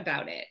us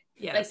about it.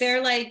 Yes.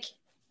 Like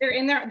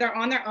they're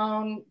on their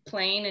own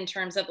plane in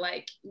terms of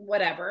like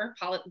whatever,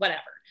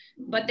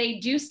 but they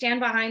do stand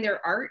behind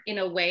their art in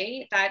a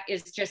way that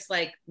is just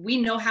like, we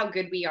know how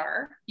good we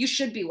are. You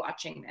should be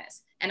watching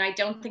this. And I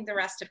don't think the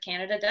rest of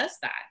Canada does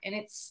that. And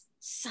it's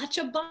such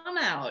a bum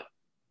out.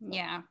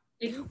 Yeah.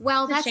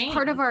 Well, that's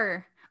part of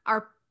our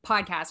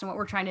podcast, and what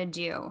we're trying to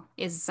do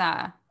is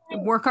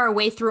work our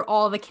way through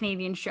all the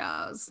Canadian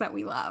shows that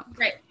we love.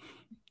 Right.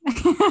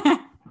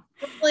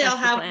 Hopefully I'll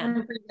have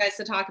one for you guys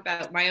to talk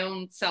about my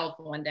own self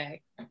one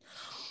day.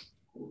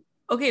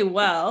 Okay,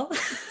 well.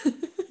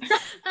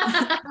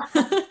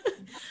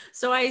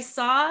 So I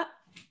saw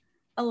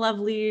a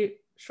lovely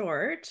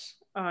short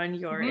on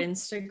your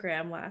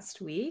Instagram last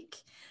week.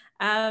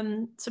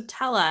 So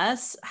tell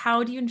us,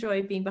 how do you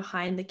enjoy being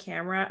behind the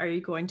camera? Are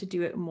you going to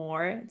do it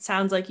more? It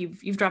sounds like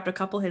you've dropped a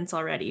couple hints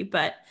already,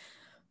 but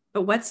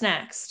what's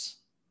next?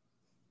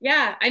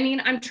 Yeah, I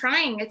mean, I'm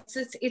trying.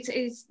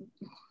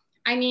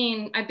 I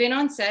mean, I've been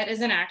on set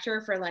as an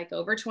actor for like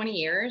over 20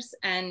 years,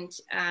 and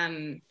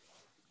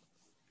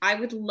I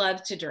would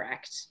love to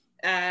direct.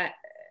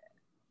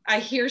 I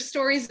hear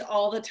stories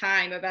all the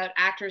time about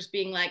actors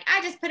being like,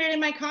 I just put it in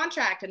my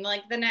contract, and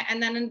like then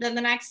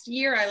the next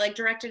year I like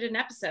directed an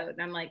episode,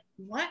 and I'm like,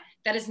 what?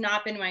 That has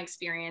not been my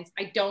experience.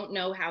 I don't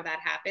know how that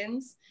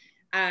happens.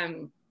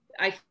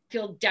 I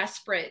feel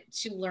desperate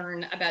to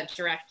learn about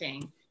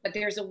directing, but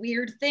there's a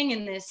weird thing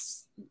in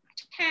this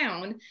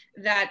town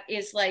that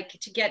is like,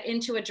 to get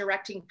into a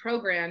directing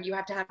program, you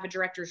have to have a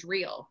director's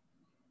reel.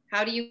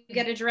 How do you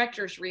get a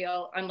director's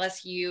reel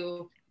unless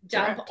you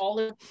dump all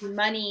of the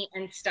money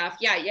and stuff?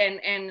 Yeah.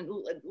 And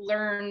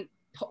learn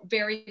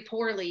very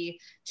poorly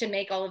to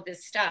make all of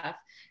this stuff.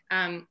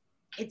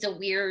 It's a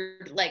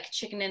weird, like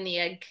chicken and the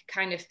egg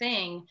kind of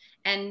thing,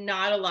 and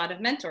not a lot of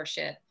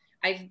mentorship.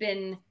 I've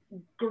been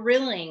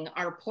grilling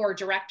our poor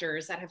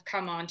directors that have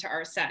come on to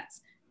our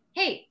sets.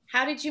 Hey,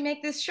 how did you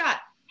make this shot?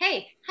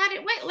 Hey,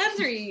 what lens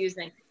are you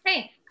using?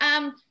 Hey,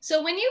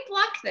 so when you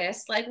block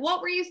this, like,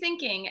 what were you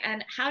thinking?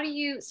 And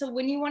so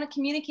when you want to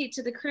communicate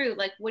to the crew,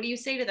 like, what do you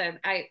say to them?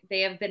 They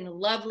have been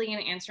lovely in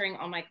answering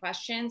all my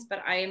questions,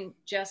 but I am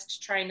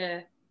just trying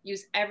to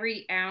use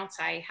every ounce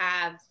I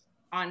have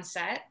on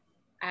set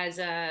as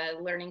a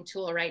learning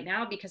tool right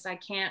now, because I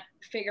can't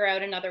figure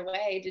out another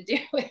way to do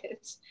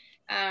it.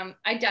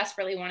 I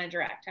desperately want to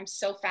direct. I'm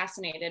so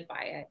fascinated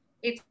by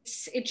it.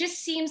 It just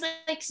seems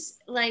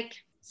like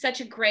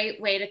such a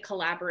great way to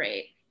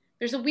collaborate.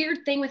 There's a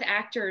weird thing with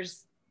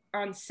actors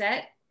on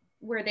set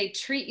where they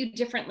treat you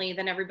differently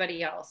than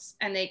everybody else.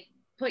 And they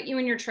put you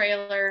in your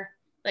trailer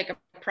like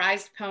a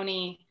prized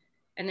pony,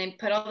 and then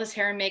put all this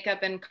hair and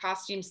makeup and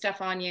costume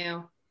stuff on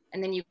you.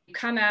 And then you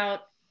come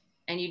out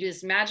and you do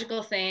this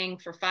magical thing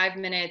for 5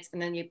 minutes,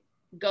 and then you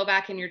go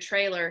back in your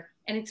trailer.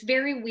 And it's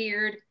very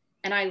weird.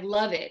 And I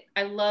love it.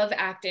 I love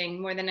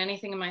acting more than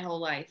anything in my whole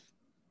life.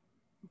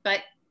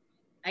 But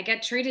I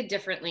get treated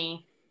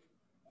differently.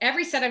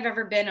 Every set I've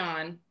ever been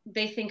on,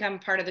 they think I'm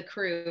part of the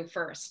crew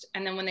first.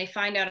 And then when they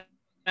find out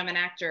I'm an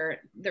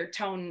actor, their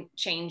tone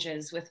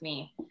changes with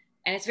me.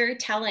 And it's very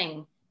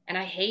telling, and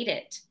I hate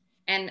it.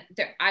 And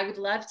I would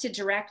love to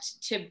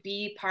direct, to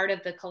be part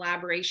of the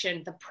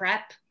collaboration, the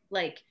prep,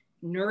 like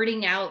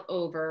nerding out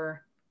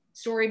over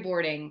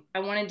storyboarding. I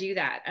want to do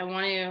that. I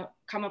want to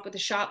come up with a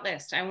shot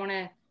list. I want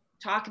to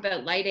talk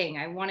about lighting.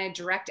 I want to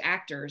direct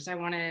actors. I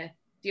want to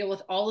deal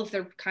with all of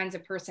their kinds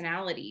of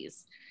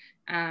personalities.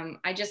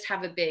 I just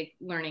have a big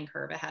learning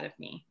curve ahead of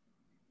me,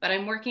 but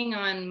I'm working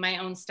on my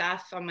own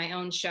stuff on my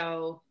own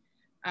show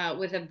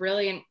with a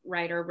brilliant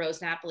writer,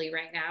 Rose Napoli,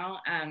 right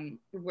now.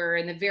 We're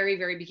in the very,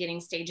 very beginning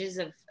stages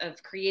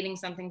of creating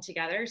something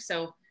together.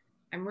 So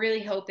I'm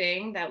really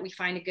hoping that we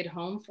find a good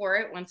home for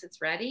it once it's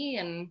ready.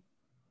 And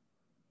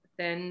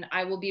then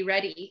I will be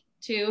ready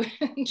to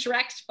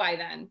direct by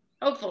then,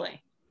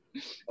 hopefully.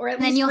 Or at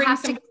and least then you'll bring have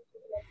some to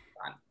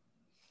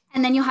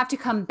and then you'll have to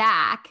come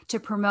back to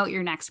promote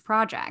your next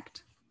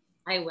project.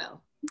 I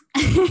will.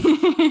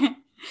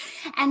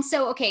 And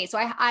so, okay, so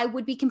I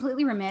would be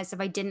completely remiss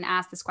if I didn't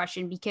ask this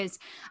question, because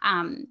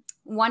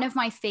one of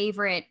my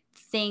favorite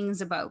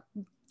things about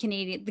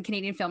the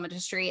Canadian film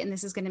industry, and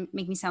this is going to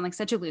make me sound like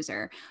such a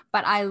loser,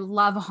 but I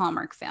love a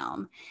Hallmark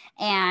film.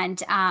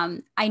 And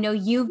I know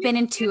you've been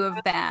in 2 of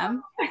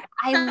them.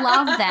 I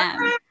love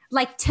them.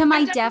 Like, to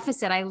my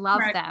deficit, I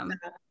love them.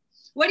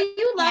 What do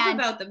you love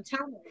about them?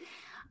 Tell me.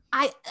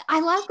 I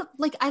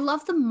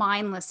love the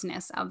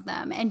mindlessness of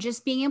them, and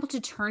just being able to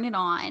turn it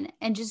on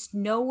and just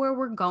know where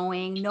we're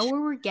going, know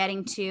where we're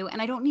getting to.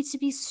 And I don't need to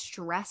be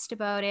stressed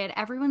about it.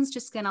 Everyone's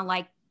just going to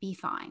like be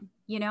fine,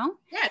 you know?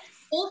 Yeah, it's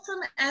wholesome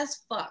as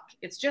fuck.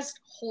 It's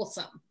just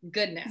wholesome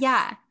goodness.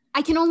 Yeah.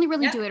 I can only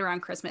really do it around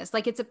Christmas.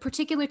 Like, it's a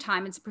particular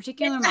time, it's a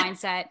particular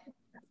mindset,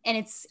 and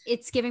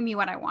it's giving me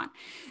what I want.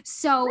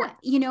 So,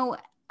 you know,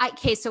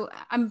 so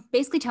I'm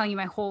basically telling you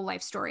my whole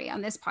life story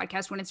on this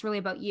podcast when it's really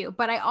about you.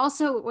 But I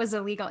also was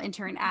a legal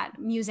intern at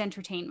Muse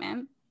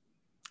Entertainment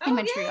in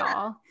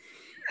Montreal.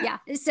 Yeah.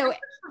 So,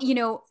 you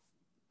know,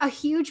 a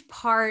huge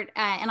part,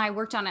 and I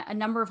worked on a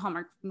number of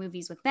Hallmark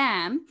movies with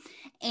them.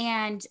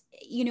 And,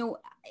 you know,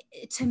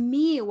 to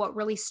me, what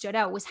really stood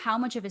out was how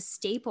much of a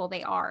staple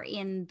they are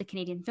in the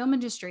Canadian film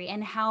industry,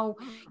 and how,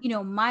 you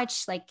know,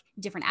 much like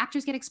different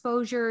actors get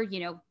exposure,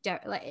 you know,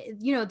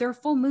 they're a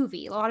full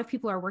movie. A lot of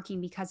people are working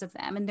because of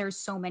them, and there's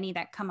so many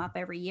that come up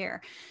every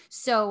year.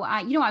 So,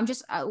 you know, I'm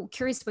just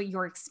curious about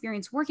your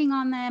experience working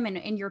on them,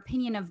 and your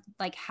opinion of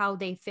like how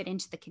they fit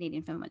into the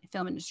Canadian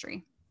film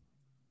industry.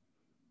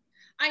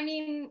 I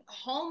mean,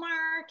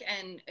 Hallmark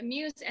and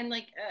Muse and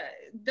like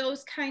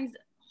those kinds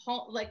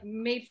like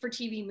made for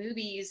TV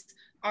movies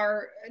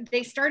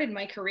they started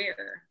my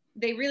career.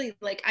 They really,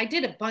 like, I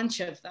did a bunch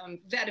of them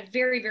at a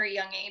very, very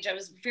young age. I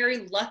was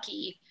very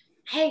lucky.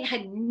 I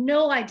had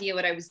no idea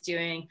what I was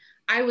doing.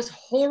 I was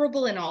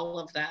horrible in all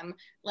of them.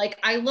 Like,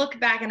 I look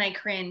back and I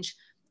cringe,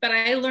 but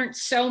I learned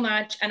so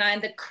much.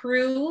 And the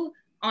crew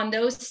on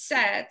those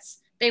sets,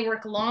 they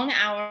work long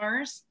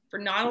hours for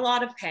not a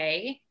lot of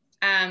pay.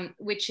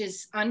 Which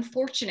is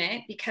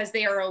unfortunate because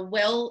they are a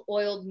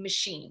well-oiled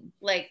machine.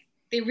 Like,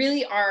 they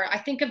really are. I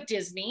think of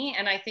Disney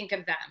and I think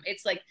of them.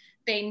 It's like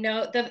they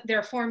know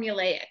they're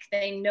formulaic.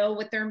 They know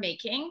what they're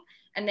making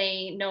and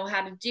they know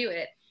how to do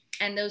it.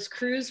 And those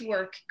crews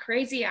work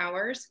crazy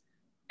hours,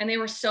 and they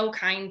were so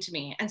kind to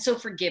me and so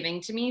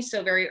forgiving to me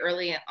so very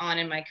early on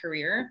in my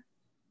career.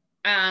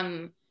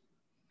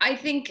 I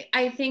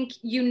think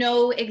you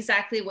know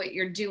exactly what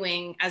you're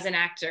doing as an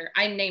actor.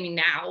 I'm naming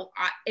now.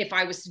 If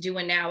I was to do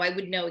one now, I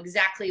would know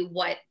exactly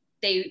what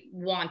they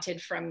wanted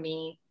from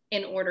me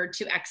in order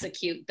to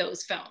execute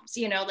those films.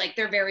 You know, like,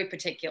 they're very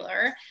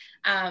particular.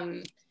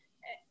 I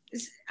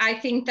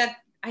think that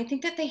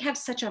they have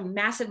such a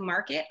massive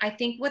market. I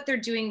think what they're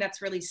doing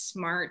that's really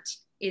smart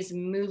is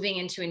moving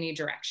into a new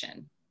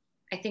direction.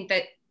 I think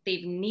that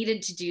they've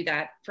needed to do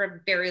that for a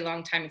very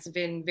long time. It's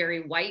been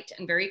very white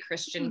and very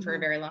Christian for a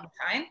very long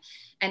time.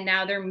 And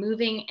now they're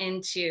moving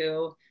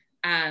into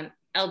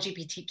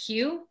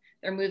LGBTQ.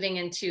 They're moving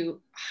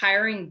into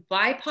hiring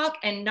BIPOC,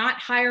 and not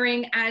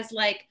hiring as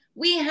like,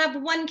 we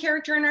have one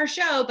character in our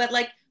show, but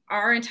like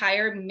our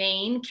entire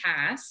main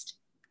cast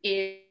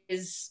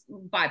is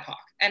BIPOC.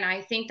 And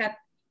I think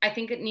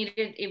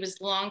it was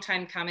a long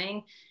time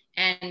coming,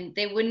 and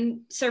they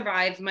wouldn't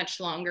survive much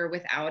longer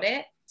without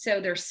it. So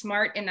they're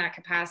smart in that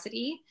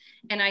capacity.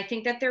 And I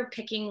think that they're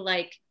picking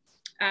like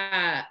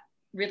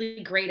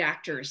really great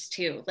actors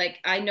too. Like,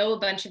 I know a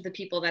bunch of the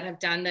people that have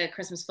done the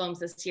Christmas films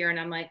this year, and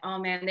I'm like, oh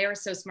man, they were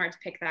so smart to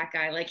pick that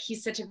guy. Like,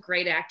 he's such a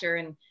great actor.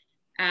 And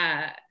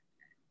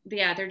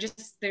yeah,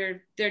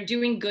 they're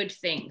doing good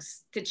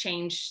things to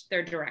change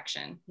their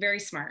direction. Very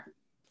smart.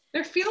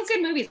 They're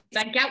feel-good movies.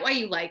 I get why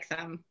you like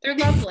them. They're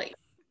lovely.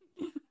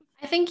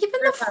 I think even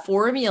the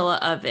formula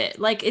of it,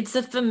 like, it's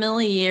the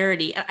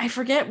familiarity. I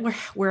forget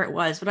where it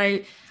was, but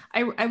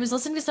I was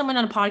listening to someone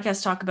on a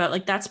podcast talk about,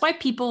 like, that's why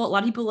a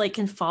lot of people like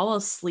can fall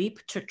asleep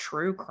to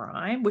true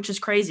crime, which is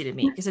crazy to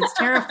me because it's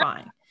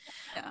terrifying.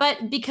 Yeah.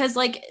 But because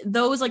like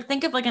those, like,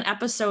 think of like an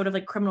episode of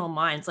like Criminal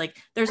Minds, like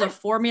there's a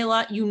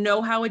formula, you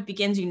know how it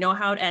begins, you know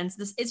how it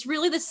ends. It's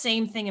really the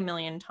same thing a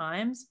million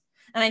times.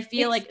 And I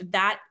feel like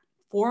that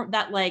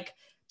format,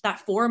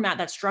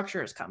 that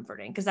structure is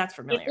comforting because that's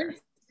familiar.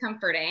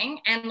 Comforting.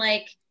 And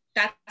like,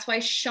 that's why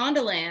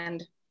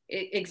Shondaland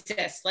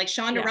exists. Like,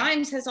 Shonda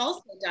Rhimes has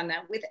also done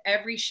that with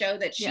every show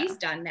that she's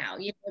done now.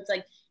 You know, it's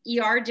like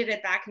ER did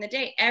it back in the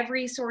day.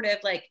 Every sort of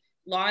like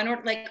Law and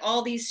Order, like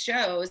all these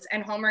shows,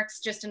 and Hallmark's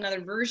just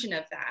another version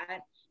of that.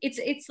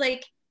 It's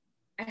like,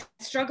 I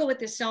struggle with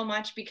this so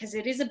much because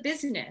it is a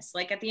business.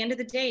 Like, at the end of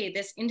the day,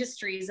 this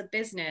industry is a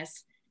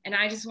business, and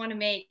I just want to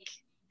make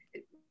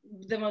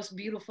the most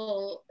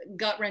beautiful,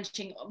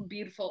 gut-wrenching,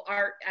 beautiful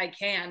art I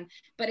can,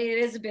 but it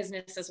is a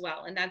business as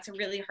well. And that's a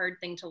really hard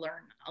thing to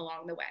learn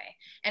along the way.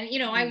 And, you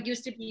know, I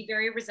used to be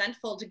very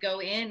resentful to go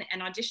in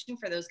and audition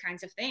for those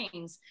kinds of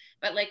things.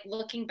 But like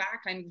looking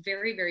back, I'm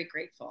very, very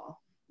grateful.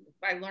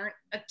 I learned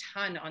a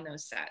ton on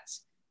those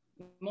sets,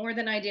 more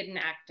than I did in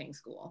acting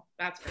school.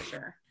 That's for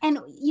sure. And,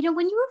 you know,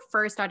 when you were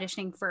first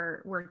auditioning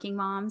for Working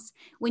Moms,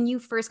 when you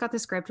first got the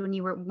script, when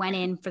you went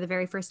in for the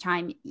very first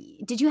time,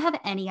 did you have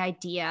any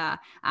idea,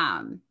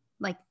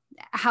 like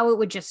how it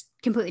would just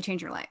completely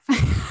change your life?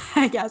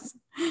 I guess.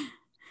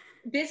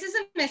 This is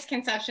a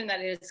misconception that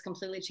it has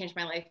completely changed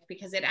my life,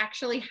 because it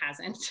actually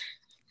hasn't.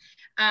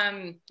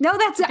 No,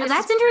 that's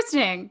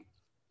interesting.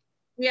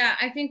 Yeah,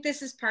 I think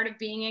this is part of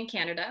being in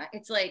Canada.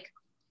 It's like,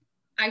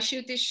 I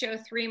shoot this show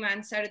 3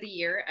 months out of the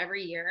year,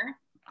 every year.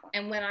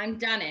 And when I'm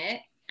done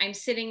it, I'm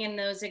sitting in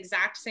those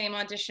exact same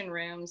audition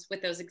rooms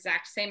with those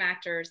exact same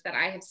actors that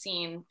I have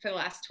seen for the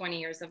last 20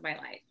 years of my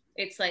life.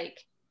 It's like,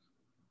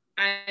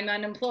 I'm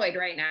unemployed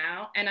right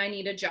now and I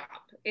need a job.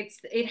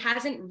 It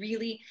hasn't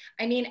really,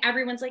 I mean,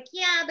 everyone's like,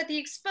 yeah, but the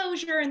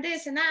exposure and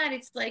this and that,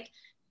 it's like,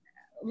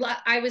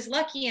 I was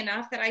lucky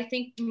enough that I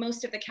think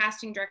most of the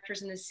casting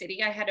directors in the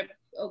city, I had an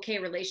okay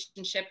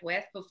relationship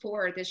with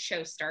before this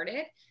show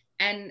started.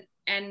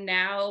 And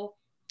now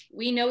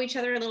we know each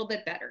other a little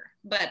bit better,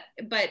 but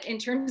in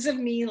terms of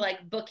me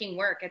like booking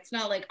work, it's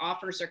not like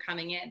offers are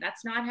coming in.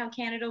 That's not how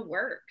Canada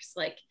works.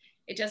 Like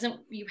it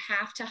doesn't, you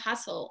have to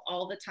hustle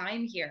all the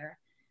time here.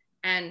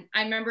 And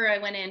I remember I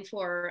went in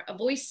for a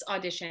voice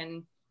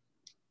audition,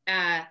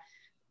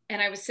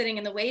 and I was sitting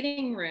in the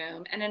waiting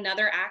room, and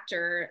another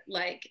actor,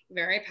 like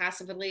very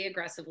passively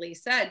aggressively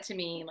said to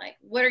me, like,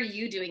 what are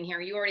you doing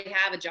here? You already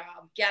have a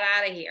job. Get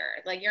out of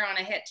here. Like you're on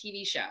a hit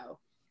TV show.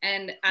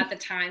 And at the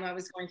time I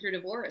was going through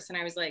divorce, and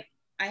I was like,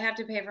 I have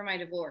to pay for my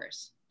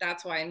divorce.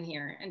 That's why I'm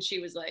here. And she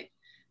was like,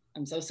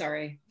 I'm so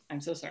sorry. I'm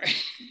so sorry.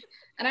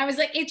 And I was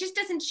like, it just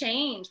doesn't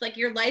change. Like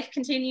your life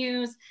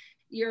continues,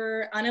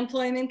 your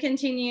unemployment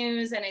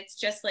continues. And it's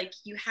just like,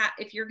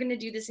 if you're going to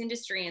do this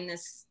industry in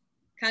this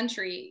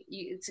country,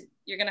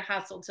 you're going to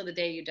hustle till the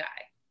day you die.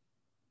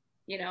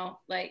 You know,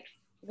 like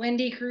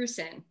Wendy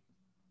Crewson,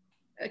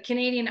 a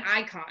Canadian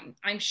icon.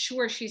 I'm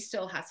sure she's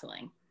still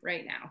hustling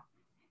right now.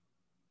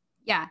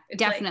 Yeah, it's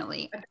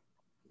definitely. Like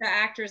the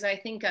actors I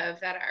think of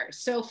that are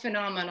so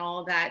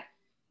phenomenal that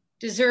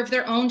deserve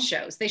their own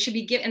shows. They should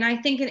be given. And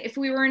I think if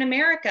we were in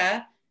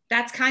America,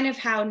 that's kind of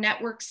how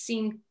networks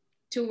seem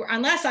to,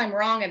 unless I'm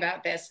wrong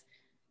about this,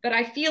 but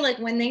I feel like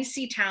when they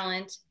see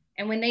talent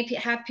and when they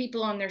have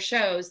people on their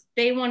shows,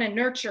 they want to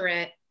nurture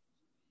it.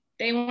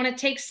 They want to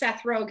take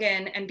Seth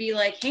Rogen and be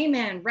like, hey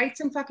man, write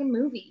some fucking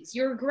movies.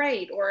 You're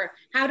great. Or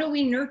how do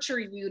we nurture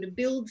you to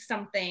build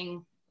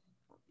something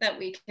that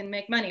we can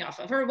make money off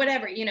of, or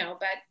whatever, you know,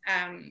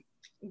 but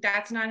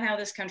that's not how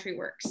this country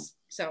works.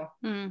 So,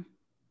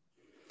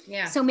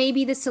 yeah. So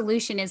maybe the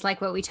solution is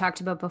like what we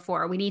talked about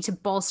before. We need to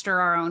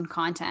bolster our own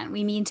content.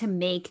 We need to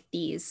make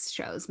these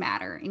shows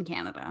matter in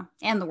Canada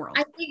and the world.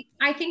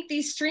 I think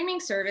these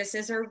streaming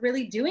services are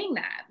really doing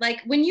that.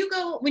 Like when you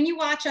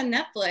watch on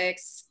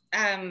Netflix,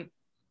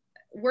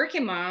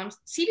 Working Moms,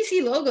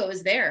 CBC logo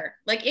is there.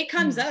 Like it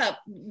comes up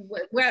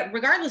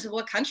regardless of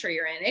what country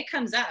you're in, it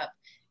comes up.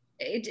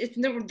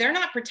 They're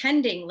not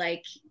pretending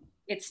like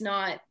it's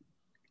not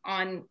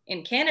on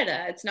in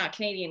Canada, it's not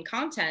Canadian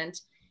content.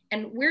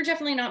 And we're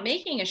definitely not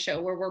making a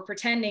show where we're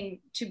pretending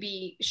to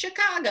be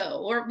Chicago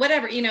or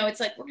whatever, you know, it's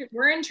like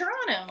we're in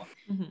Toronto.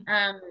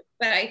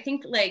 But I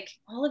think like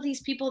all of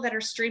these people that are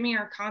streaming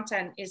our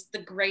content is the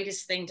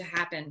greatest thing to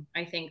happen,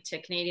 I think,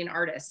 to Canadian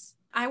artists.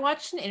 I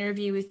watched an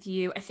interview with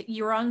you. I think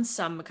you were on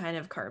some kind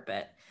of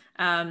carpet.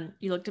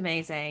 You looked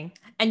amazing,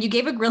 and you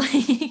gave a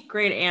really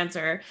great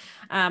answer.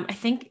 I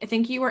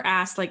think you were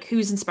asked like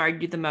who's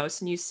inspired you the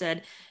most, and you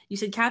said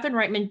Catherine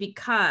Reitman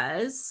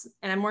because,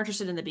 and I'm more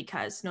interested in the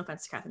because. No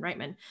offense to Catherine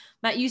Reitman,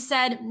 but you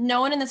said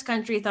no one in this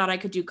country thought I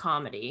could do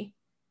comedy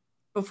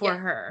before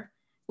her,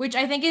 which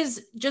I think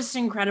is just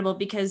incredible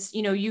because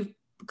you know you've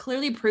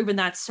clearly proven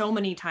that so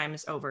many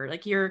times over.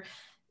 Like you're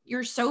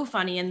so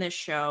funny in this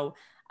show.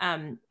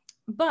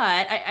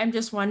 But I'm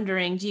just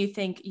wondering, do you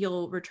think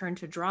you'll return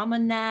to drama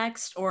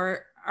next,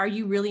 or are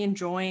you really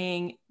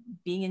enjoying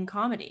being in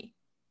comedy?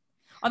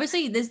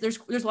 Obviously, there's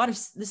a lot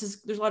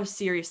of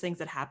serious things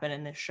that happen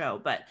in this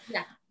show, but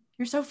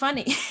you're so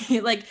funny.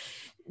 Like,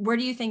 where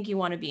do you think you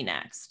want to be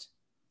next?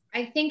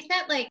 I think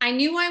that like I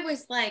knew I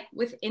was like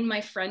within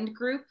my friend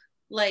group.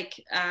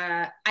 Like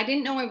I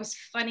didn't know I was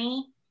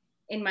funny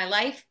in my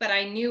life, but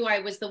I knew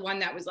I was the one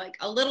that was like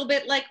a little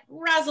bit like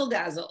razzle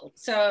dazzle.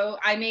 So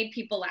I made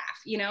people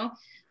laugh, you know?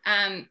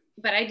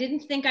 But I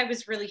didn't think I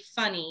was really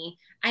funny.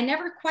 I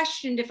never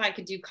questioned if I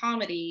could do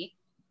comedy.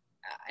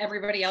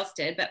 Everybody else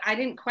did, but I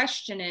didn't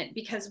question it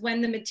because when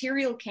the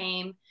material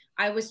came,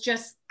 I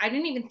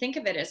didn't even think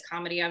of it as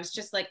comedy. I was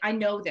just like, I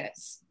know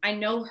this. I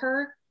know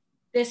her.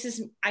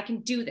 I can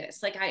do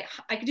this. Like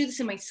I could do this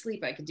in my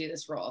sleep. I could do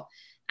this role.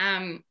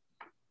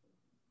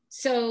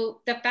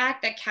 So the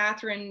fact that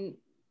Catherine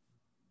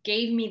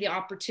gave me the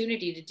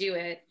opportunity to do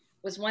it,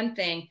 was one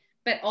thing,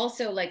 but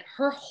also like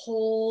her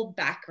whole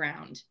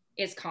background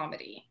is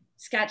comedy,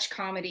 sketch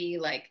comedy,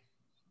 like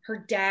her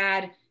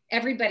dad,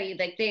 everybody,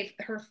 like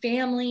her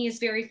family is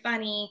very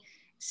funny.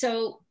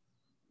 So,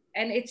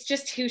 and it's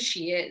just who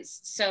she is.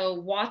 So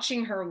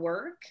watching her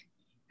work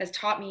has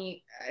taught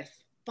me a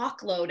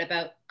fuckload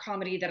about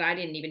comedy that I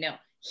didn't even know.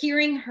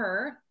 Hearing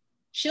her,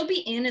 she'll be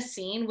in a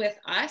scene with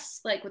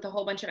us, like with a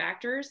whole bunch of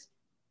actors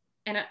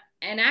and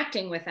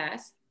acting with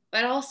us.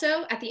 But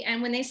also at the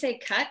end, when they say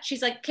cut,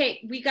 she's like, okay,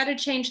 we got to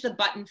change the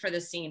button for the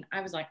scene.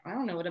 I was like, I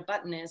don't know what a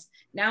button is.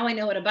 Now I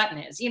know what a button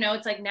is. You know,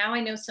 it's like, now I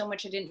know so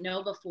much I didn't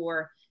know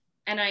before.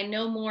 And I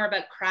know more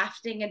about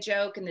crafting a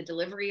joke and the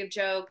delivery of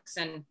jokes.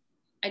 And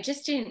I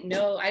just didn't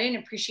know, I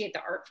didn't appreciate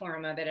the art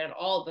form of it at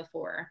all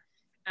before.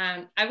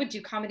 I would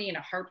do comedy in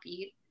a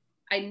heartbeat.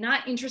 I'm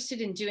not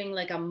interested in doing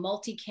like a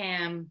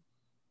multicam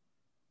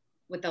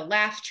with a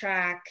laugh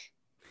track.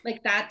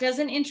 Like that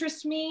doesn't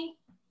interest me.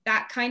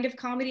 That kind of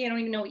comedy, I don't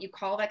even know what you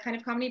call that kind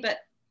of comedy, but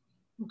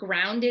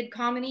grounded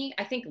comedy.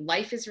 I think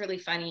life is really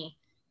funny.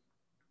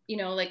 You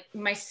know, like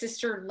my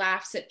sister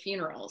laughs at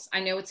funerals. I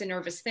know it's a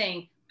nervous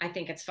thing. I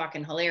think it's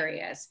fucking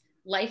hilarious.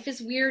 Life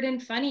is weird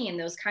and funny in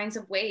those kinds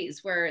of ways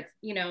where it's,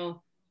 you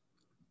know,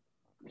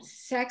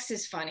 sex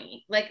is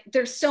funny. Like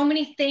there's so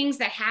many things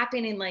that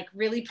happen in like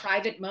really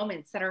private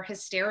moments that are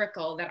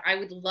hysterical that I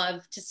would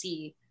love to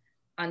see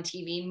on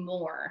TV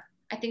more.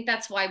 I think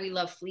that's why we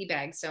love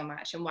Fleabag so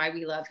much and why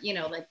we love, you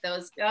know, like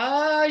those,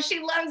 oh, she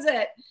loves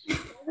it.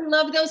 We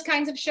love those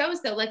kinds of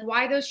shows though. Like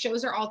why those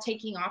shows are all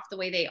taking off the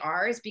way they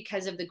are is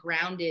because of the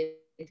grounded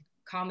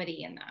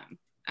comedy in them.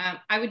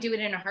 I would do it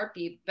in a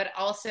heartbeat, but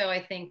also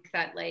I think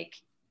that like,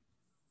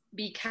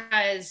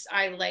 because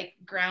I like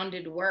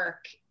grounded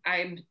work,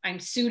 I'm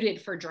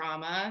suited for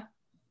drama,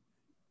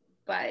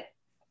 but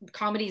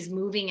comedy is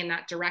moving in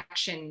that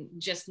direction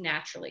just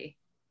naturally.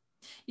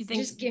 You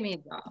think just give me a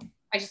job.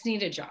 I just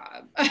need a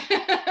job.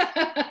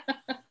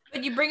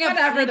 But you bring up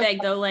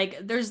Fleabag though,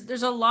 like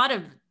there's a lot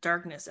of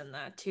darkness in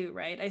that too,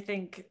 right? I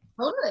think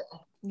totally.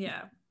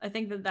 Yeah, I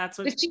think that's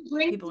what but she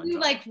brings people you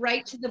enjoy. like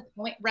right to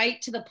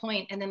the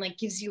point, and then like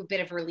gives you a bit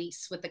of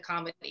release with the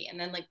comedy, and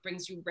then like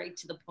brings you right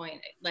to the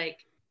point. Like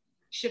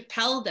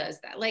Chappelle does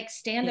that. Like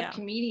stand-up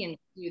comedians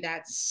do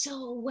that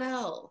so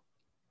well.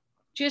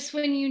 Just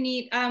when you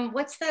need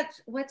what's that?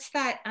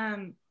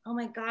 Oh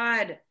my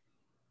God.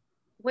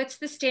 What's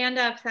the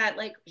stand-up that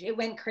like it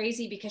went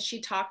crazy because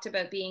she talked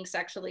about being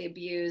sexually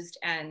abused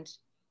and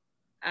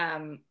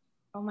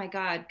oh my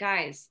God,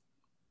 guys,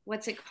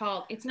 what's it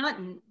called? It's not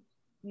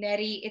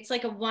Nettie. It's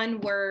like a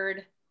one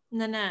word.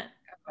 Nanette.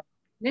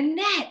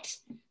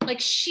 Like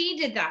she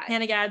did that.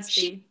 Hannah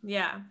Gadsby.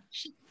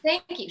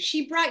 Thank you.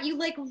 She brought you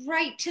like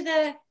right to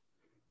the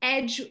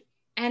edge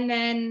and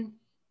then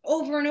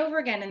over and over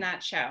again in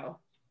that show.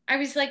 I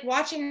was like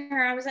watching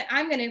her. I was like,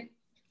 I'm going to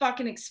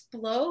fucking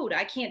explode.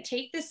 I can't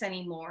take this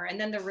anymore. And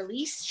then the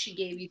release she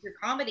gave you through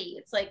comedy.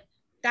 It's like,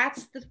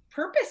 that's the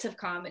purpose of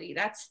comedy.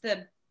 That's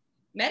the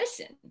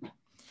medicine.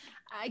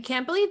 I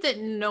can't believe that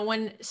no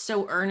one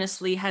so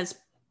earnestly has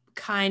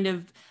kind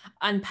of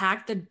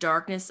unpacked the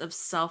darkness of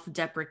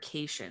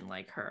self-deprecation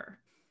like her.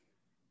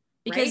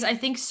 Because I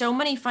think so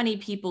many funny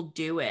people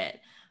do it,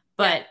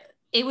 but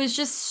it was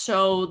just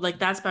so like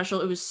that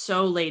special. It was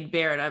so laid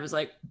bare. And I was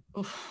like,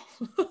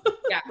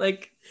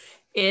 like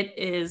it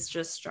is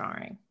just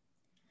jarring.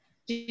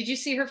 Did you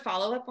see her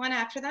follow-up one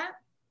after that?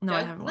 No,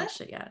 I haven't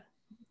watched it yet.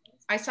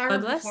 I saw her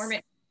perform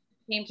it.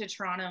 Came to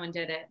Toronto and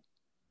did it.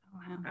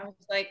 Wow. I was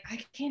like, I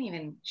can't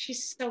even,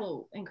 she's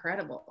so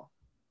incredible.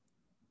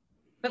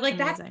 But like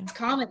that's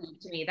comedy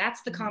to me.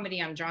 That's the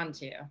comedy I'm drawn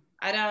to.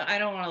 I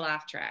don't want a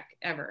laugh track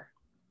ever.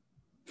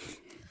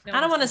 No,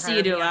 I don't want to see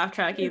you do a laugh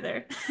track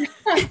either.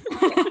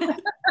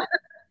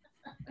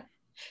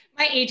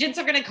 My agents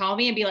are going to call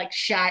me and be like,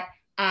 shut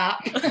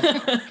up.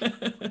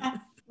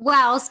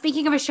 Well,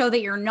 speaking of a show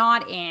that you're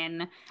not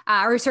in,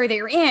 that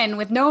you're in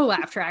with no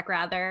laugh track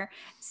rather,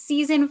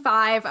 season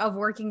 5 of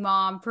Working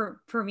Mom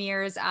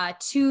premieres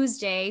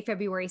Tuesday,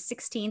 February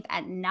 16th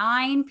at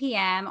 9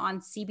 p.m. on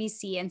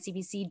CBC and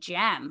CBC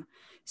Gem.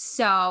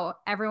 So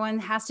everyone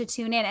has to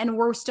tune in, and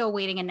we're still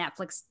waiting a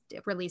Netflix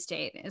release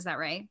date. Is that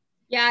right?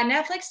 Yeah,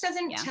 Netflix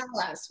doesn't tell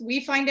us.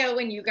 We find out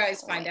when you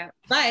guys find out.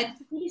 But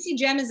CBC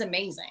Gem is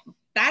amazing.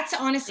 That's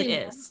honestly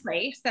one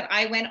place that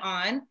I went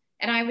on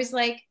and I was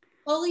like,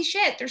 holy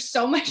shit, there's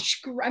so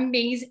much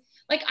amazing.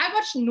 Like I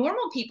watched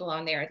Normal People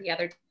on there the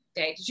other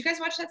day. Did you guys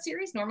watch that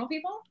series, Normal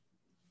People?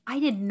 I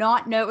did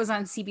not know it was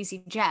on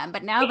CBC Gem,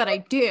 but now that I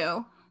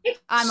do,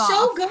 I'm so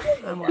off.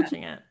 good. I'm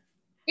watching it.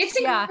 It's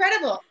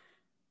incredible.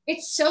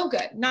 It's so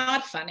good.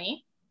 Not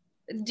funny.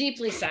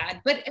 Deeply sad,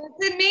 but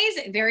it's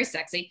amazing. Very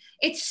sexy.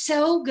 It's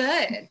so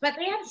good. But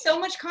they have so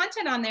much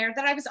content on there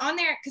that I was on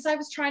there because I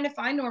was trying to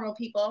find Normal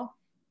People.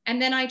 And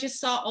then I just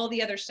saw all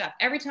the other stuff.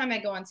 Every time I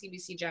go on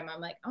CBC Gem,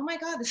 I'm like, oh my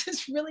God, this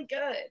is really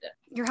good.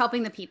 You're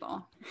helping the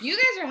people. You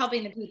guys are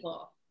helping the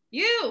people.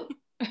 You.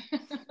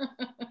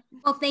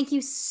 Well, thank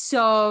you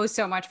so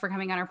much for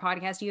coming on our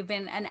podcast. You've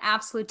been an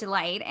absolute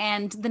delight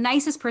and the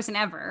nicest person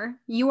ever.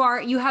 You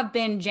have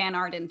been Jan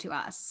Arden to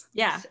us.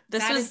 Yeah,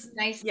 this was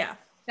nice. Yeah,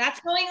 that's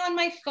going on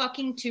my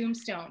fucking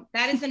tombstone.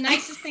 That is the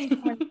nicest thing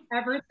someone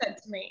ever said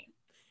to me.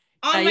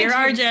 You're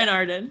our Jan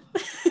Arden.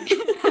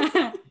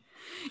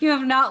 You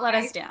have not let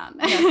us down.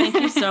 Yeah, thank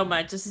you so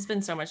much. This has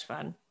been so much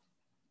fun.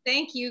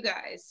 Thank you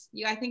guys.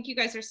 I think you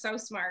guys are so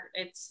smart.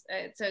 It's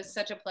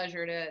such a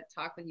pleasure to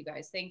talk with you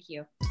guys. Thank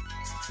you.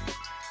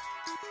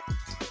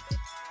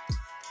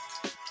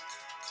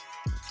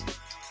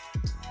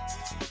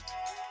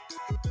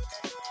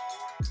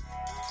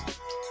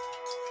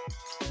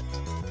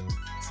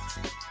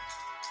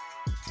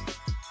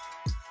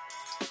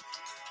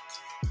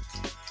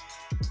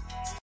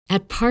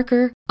 At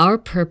Parker, our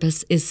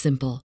purpose is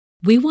simple.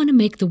 We want to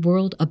make the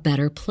world a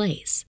better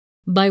place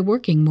by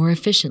working more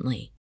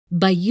efficiently,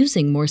 by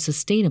using more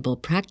sustainable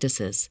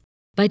practices,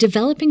 by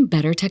developing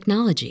better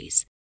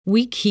technologies.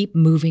 We keep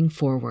moving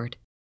forward.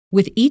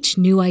 With each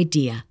new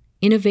idea,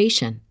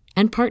 innovation,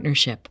 and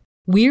partnership,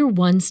 we're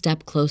one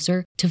step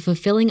closer to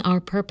fulfilling our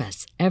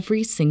purpose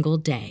every single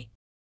day.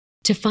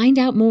 To find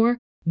out more,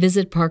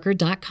 visit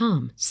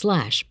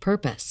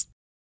parker.com/purpose.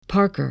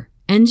 Parker,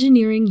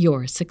 engineering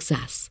your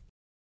success.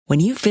 When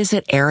you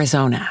visit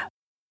Arizona,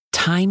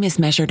 time is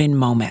measured in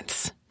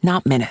moments,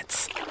 not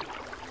minutes.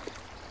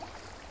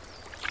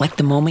 Like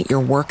the moment your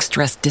work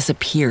stress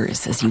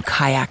disappears as you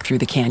kayak through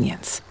the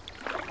canyons.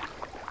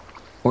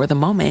 Or the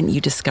moment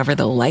you discover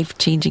the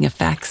life-changing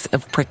effects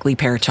of prickly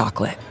pear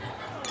chocolate.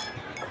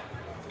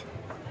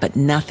 But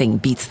nothing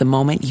beats the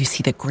moment you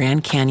see the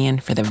Grand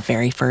Canyon for the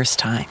very first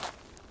time.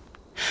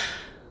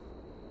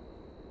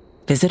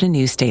 Visit a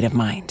new state of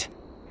mind.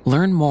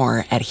 Learn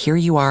more at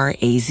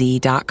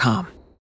hereyouareaz.com.